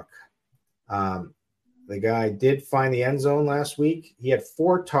chalk. The guy did find the end zone last week. He had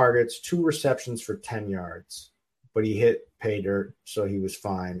 4 targets, 2 receptions for 10 yards, but he hit pay dirt, so he was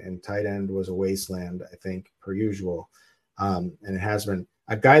fine. And tight end was a wasteland, I think, per usual. And it has been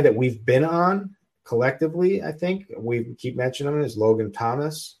a guy that we've been on collectively. I think we keep mentioning him is Logan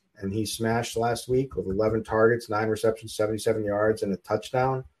Thomas, and he smashed last week with 11 targets, 9 receptions, 77 yards, and a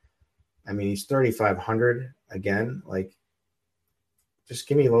touchdown. I mean, he's 3,500 again. Like, just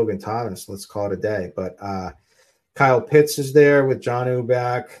give me Logan Thomas. Let's call it a day. But Kyle Pitts is there with Jonnu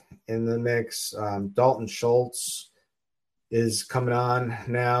back in the mix. Dalton Schultz is coming on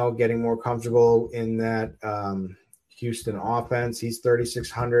now, getting more comfortable in that Houston offense. He's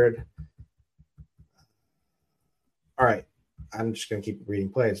 3,600. All right. I'm just going to keep reading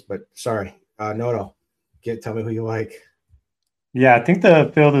plays, but sorry. Noto, tell me who you like. Yeah, I think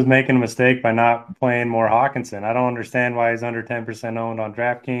the field is making a mistake by not playing more Hawkinson. I don't understand why he's under 10% owned on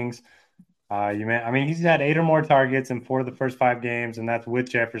DraftKings. He's had 8 or more targets in 4 of the first 5 games, and that's with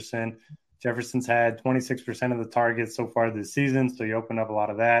Jefferson. Jefferson's had 26% of the targets so far this season, so you open up a lot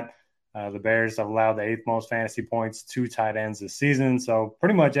of that. The Bears have allowed the 8th most fantasy points to tight ends this season, so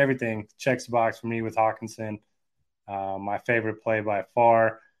pretty much everything checks the box for me with Hawkinson. My favorite play by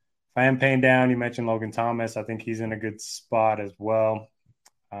far. If I am paying down, you mentioned Logan Thomas. I think he's in a good spot as well.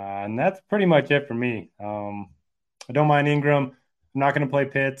 And that's pretty much it for me. I don't mind Ingram. I'm not going to play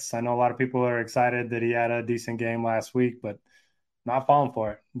Pitts. I know a lot of people are excited that he had a decent game last week, but not falling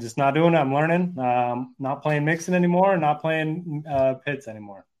for it. Just not doing it. I'm learning. Not playing Mixon anymore. Not playing Pitts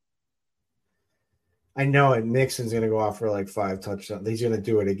anymore. I know it. Mixon's going to go off for like 5 touchdowns. He's going to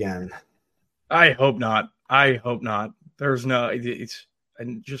do it again. I hope not. There's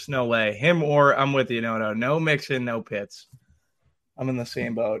just no way. Him or I'm with you. No Mixon, no Pitts. I'm in the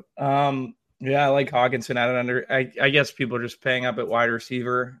same boat. Yeah, I like Hawkinson. I guess people are just paying up at wide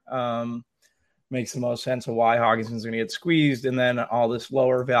receiver. makes the most sense of why Hawkinson's going to get squeezed. And then all this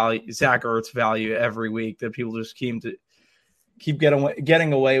lower value, Zach Ertz value every week that people just keep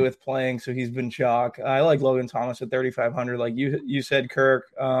getting away with playing. So he's been chalk. I like Logan Thomas at 3,500. Like you said, Kirk.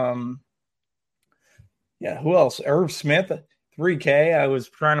 Who else? Irv Smith, 3K. I was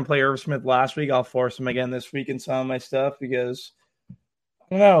trying to play Irv Smith last week. I'll force him again this week in some of my stuff because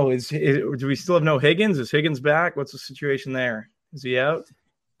I don't know. Do we still have no Higgins? Is Higgins back? What's the situation there? Is he out?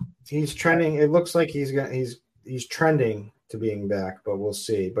 He's trending. It looks like he's trending to being back, but we'll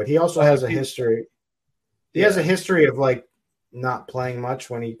see. But he also has a history. He has a history of like not playing much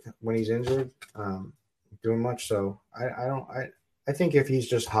when he's injured, doing much. So I think if he's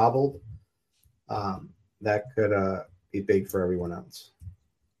just hobbled, that could be big for everyone else.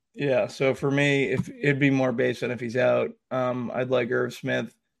 Yeah. So for me, if it'd be more based on if he's out, I'd like Irv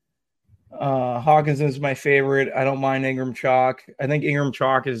Smith. Hawkinson is my favorite. I don't mind Ingram chalk. I think Ingram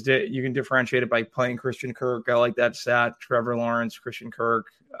chalk is you can differentiate it by playing Christian Kirk. I like that stat. Trevor Lawrence, Christian Kirk,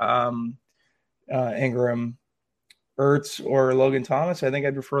 Ingram, Ertz, or Logan Thomas. I think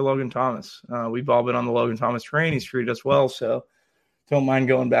I'd prefer Logan Thomas. We've all been on the Logan Thomas train. He's treated us well, so don't mind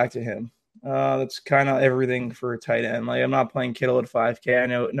going back to him. That's kind of everything for a tight end. Like I'm not playing Kittle at 5K. I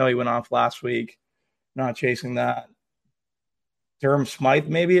know he went off last week. Not chasing that. Durham Smythe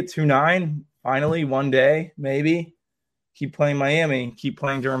maybe at 2.9. Finally, one day, maybe. Keep playing Miami. Keep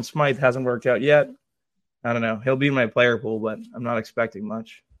playing Durham Smythe. Hasn't worked out yet. I don't know. He'll be in my player pool, but I'm not expecting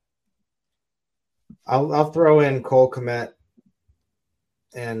much. I'll throw in Cole Kmet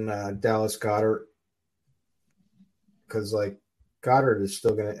and Dallas Goedert because like Goddard is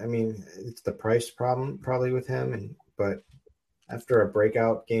still gonna. I mean, it's the price problem probably with him, but after a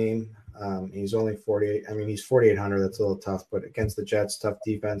breakout game. He's only 48. I mean, he's 4,800. That's a little tough, but against the Jets, tough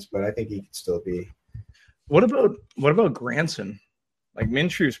defense. But I think he could still be. What about Granson? Like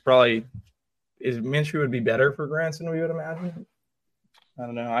Minshew's Minshew would be better for Granson, we would imagine. I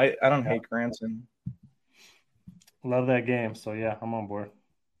don't know. I don't hate Granson. Love that game. So yeah, I'm on board.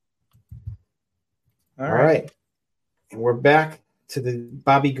 All right. And we're back to the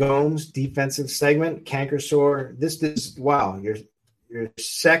Bobby Gomes defensive segment. Canker sore. This is wow. Your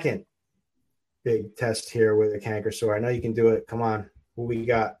second big test here with a canker sore. I know you can do it. Come on. Who we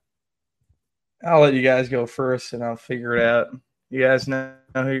got? I'll let you guys go first and I'll figure it out. You guys know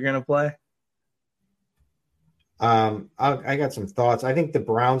who you're going to play? I got some thoughts. I think the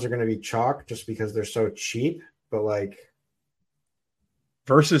Browns are going to be chalk just because they're so cheap, but like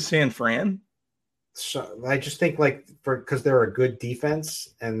versus San Fran. So I just think like because they're a good defense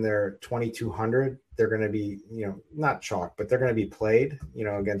and they're 2,200, they're going to be, not chalk, but they're going to be played,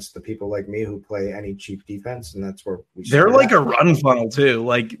 against the people like me who play any cheap defense. And that's where they're like a run funnel too.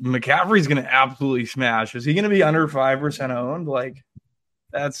 Like McCaffrey's going to absolutely smash. Is he going to be under 5% owned? Like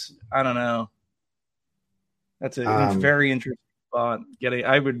I don't know. That's a very interesting spot.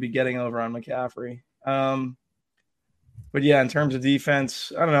 I would be getting over on McCaffrey. But yeah, in terms of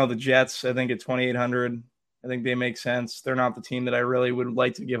defense, I don't know. The Jets, I think at 2,800, I think they make sense. They're not the team that I really would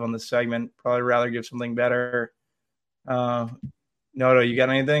like to give on this segment. Probably rather give something better. Noto, you got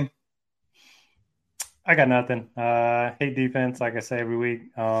anything? I got nothing. Hate defense, like I say every week.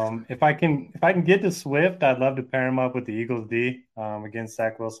 If I can get to Swift, I'd love to pair him up with the Eagles D against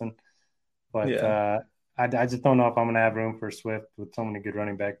Zach Wilson. But yeah. I just don't know if I'm going to have room for Swift with so many good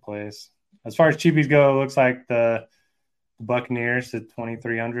running back plays. As far as cheapies go, it looks like the Buccaneers at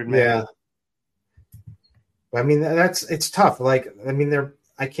 2,300. Maybe. Yeah. I mean, it's tough. Like, I mean,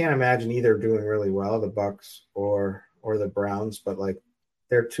 I can't imagine either doing really well, the Bucs or the Browns, but like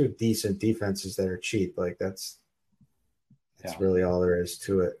they're two decent defenses that are cheap. Like that's really all there is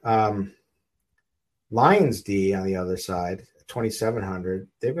to it. Lions D on the other side, 2,700.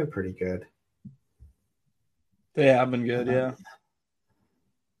 They've been pretty good. They have been good, yeah.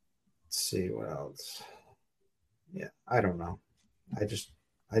 Let's see what else. Yeah, I don't know. I just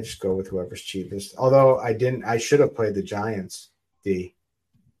go with whoever's cheapest. Although I should have played the Giants D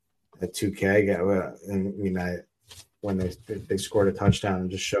at 2K. When they scored a touchdown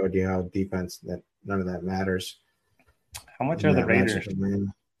and just showed you how defense that none of that matters. How much are the Raiders?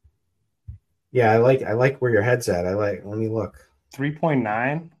 Yeah, I like where your head's at. Let me look.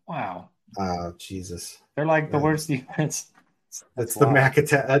 3.9. Wow. Oh Jesus. They're like the worst defense. That's the Mac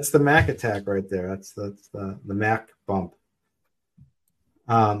attack. That's the Mac attack right there. That's the Mac bump.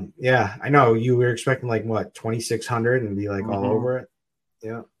 Yeah, I know you were expecting like what 2,600 and be like all over it.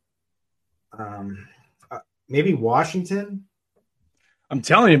 Yeah. Maybe Washington. I'm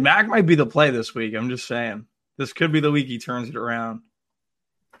telling you, Mac might be the play this week. I'm just saying, this could be the week he turns it around.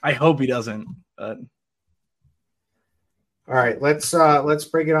 I hope he doesn't. But All right, let's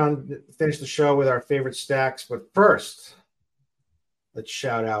break it on. Finish the show with our favorite stacks, but first, let's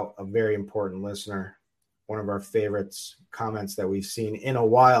shout out a very important listener. One of our favorites comments that we've seen in a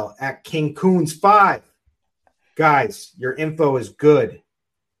while at King Coons 5. Guys, your info is good.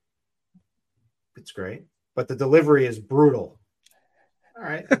 It's great, but the delivery is brutal. All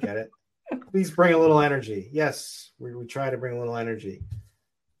right, I get it. Please bring a little energy. Yes, we try to bring a little energy.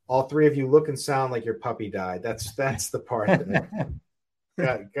 All three of you look and sound like your puppy died. That's the part that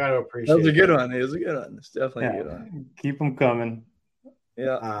got to appreciate. That was a good one. It was a good one. It's definitely a good one. Keep them coming.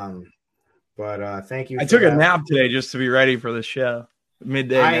 Yeah. But thank you. I took a nap today just to be ready for the show.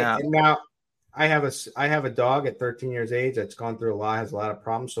 Midday nap. And now I have a dog at 13 years age that's gone through a lot, has a lot of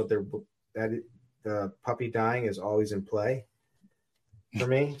problems. So the puppy dying is always in play for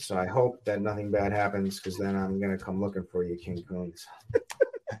me. So I hope that nothing bad happens, because then I'm gonna come looking for you, King Coons.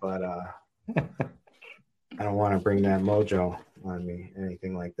 But I don't want to bring that mojo on me,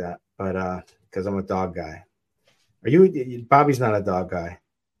 anything like that. But because I'm a dog guy. Are you? Bobby's not a dog guy.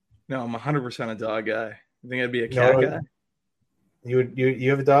 No, I'm 100% a dog guy. I think I'd be a cat guy. You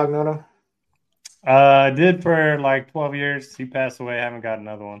have a dog, Noto? I did for like 12 years. He passed away. I haven't got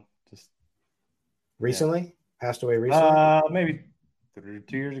another one. Just recently? Passed away recently? Maybe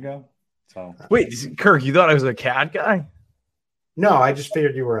 2 years ago. So wait, Kirk, you thought I was a cat guy? No, I just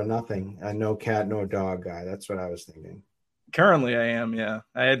figured you were a nothing, a no cat, no dog guy. That's what I was thinking. Currently, I am. Yeah,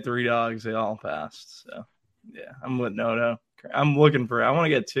 I had 3 dogs. They all passed. So yeah, I'm with Noto. I'm looking for. I want to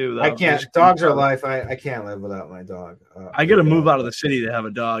get 2 though. I can't. Dogs are life. I can't live without my dog. I got to move out of the city to have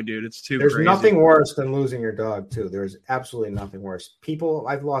a dog, dude. It's too. There's crazy. nothing worse than losing your dog too. There's absolutely nothing worse. People,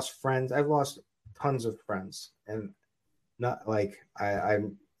 I've lost friends. I've lost tons of friends, and not like I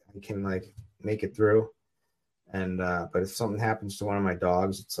can like make it through. And but if something happens to one of my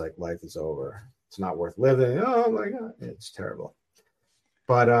dogs, it's like life is over. It's not worth living. Oh my god, it's terrible.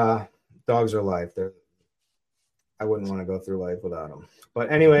 But dogs are life. I wouldn't want to go through life without them.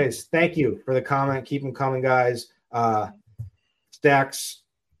 But anyways, thank you for the comment. Keep them coming, guys. Stacks.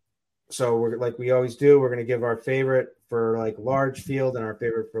 So we're like we always do. We're gonna give our favorite for like large field and our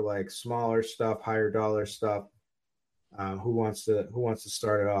favorite for like smaller stuff, higher dollar stuff. Who wants to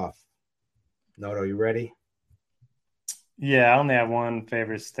start it off? Noto, you ready? Yeah, I only have one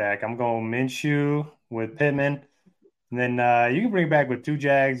favorite stack. I'm going Minshew with Pittman. And then you can bring back with 2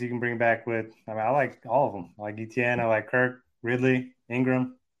 Jags. You can bring back with, I like all of them. I like Etienne. I like Kirk, Ridley,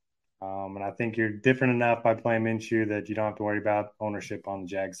 Ingram. And I think you're different enough by playing Minshew that you don't have to worry about ownership on the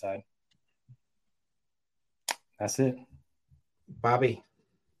Jag side. That's it. Bobby.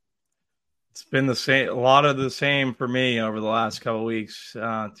 It's been the same, a lot of the same for me over the last couple of weeks. 2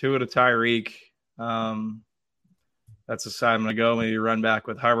 of the Tyreek. That's the side I'm going to go. Maybe run back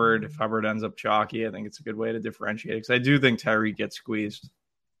with Hubbard. If Hubbard ends up chalky, I think it's a good way to differentiate, because I do think Tyreek gets squeezed.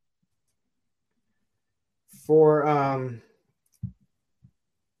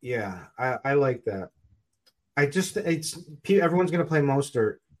 Yeah, I like that. Everyone's going to play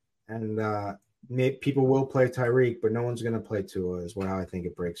Mostert, and people will play Tyreek, but no one's going to play Tua is how I think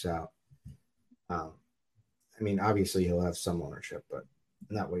it breaks out. I mean, obviously he'll have some ownership, but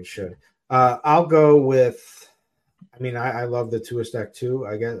not what he should. I'll go with. I mean, I love the Tua stack too.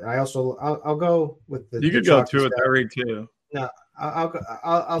 I guess I'll go with the. You could go Tua Tyreek too. No,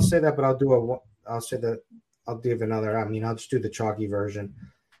 I'll say that, but I'll give another. I mean, I'll just do the chalky version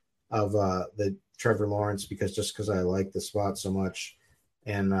of the Trevor Lawrence because I like the spot so much,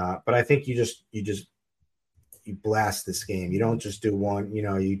 and but I think you blast this game. You don't just do one.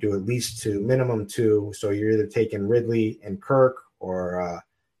 You do at least 2, minimum 2. So you're either taking Ridley and Kirk or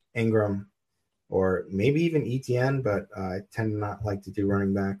Ingram. Or maybe even Etienne, but I tend not like to do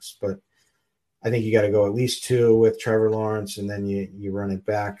running backs. But I think you got to go at least 2 with Trevor Lawrence, and then you run it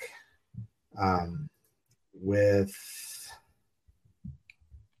back with.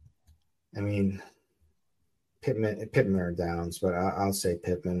 I mean, Pittman or Downs, but I'll say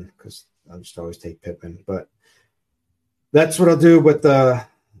Pittman because I'll just always take Pittman. But that's what I'll do with the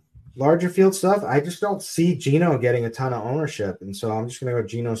larger field stuff. I just don't see Geno getting a ton of ownership, and so I'm just going to go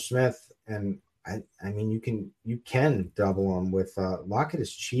Geno Smith and. I mean, you can double them with Lockett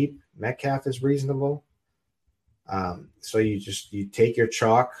is cheap. Metcalf is reasonable. So you take your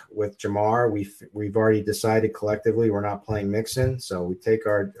chalk with Jamar. We've already decided collectively we're not playing Mixon, so we take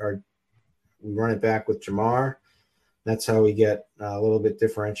we run it back with Jamar. That's how we get a little bit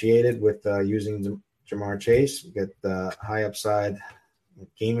differentiated with using Jamar Chase. We get the high upside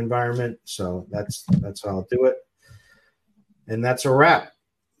game environment, so that's how I'll do it, and that's a wrap.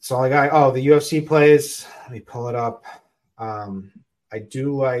 That's all I got. Oh, the UFC plays. Let me pull it up. I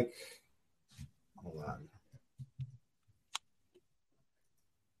do like. Hold on.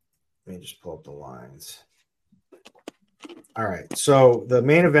 me just pull up the lines. All right. So the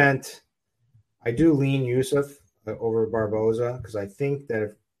main event, I do lean Yusuf over Barboza because I think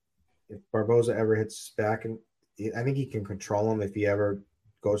that if Barboza ever hits his back, and I think he can control him if he ever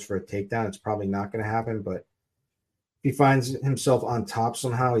goes for a takedown. It's probably not going to happen, but if he finds himself on top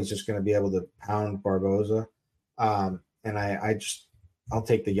somehow, he's just going to be able to pound Barboza. And I'll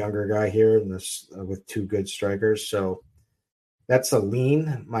take the younger guy here with two good strikers. So that's a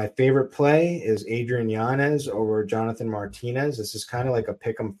lean. My favorite play is Adrian Yanez over Jonathan Martinez. This is kind of like a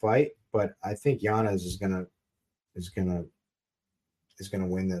pick'em fight, but I think Yanez is gonna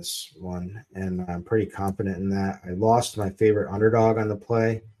win this one, and I'm pretty confident in that. I lost my favorite underdog on the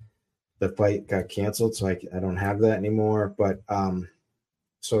play. The fight got canceled, so I don't have that anymore. But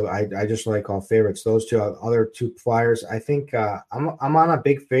so I just like all favorites. Those two other two flyers, I think I'm on a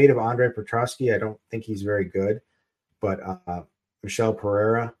big fade of Andre Petrosky. I don't think he's very good, but Michel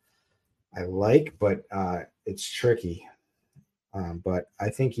Pereira I like, but it's tricky. But I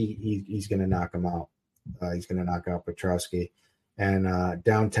think he's going to knock him out. He's going to knock out Petrosky. And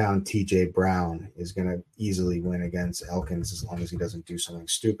downtown TJ Brown is going to easily win against Elkins as long as he doesn't do something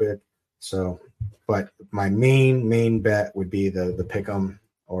stupid. So, but my main bet would be the pick'em,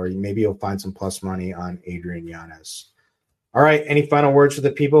 or maybe you'll find some plus money on Adrian Yanez. All right. Any final words for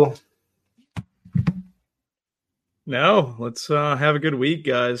the people? No, let's have a good week,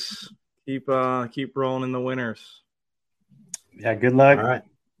 guys. Keep rolling in the winners. Yeah, good luck. All right.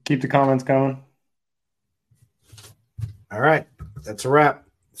 Keep the comments coming. All right. That's a wrap.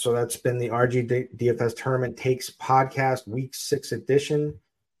 So that's been the RG DFS Tournament Takes Podcast Week 6 edition.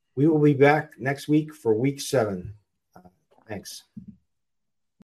 We will be back next week for Week 7. Thanks.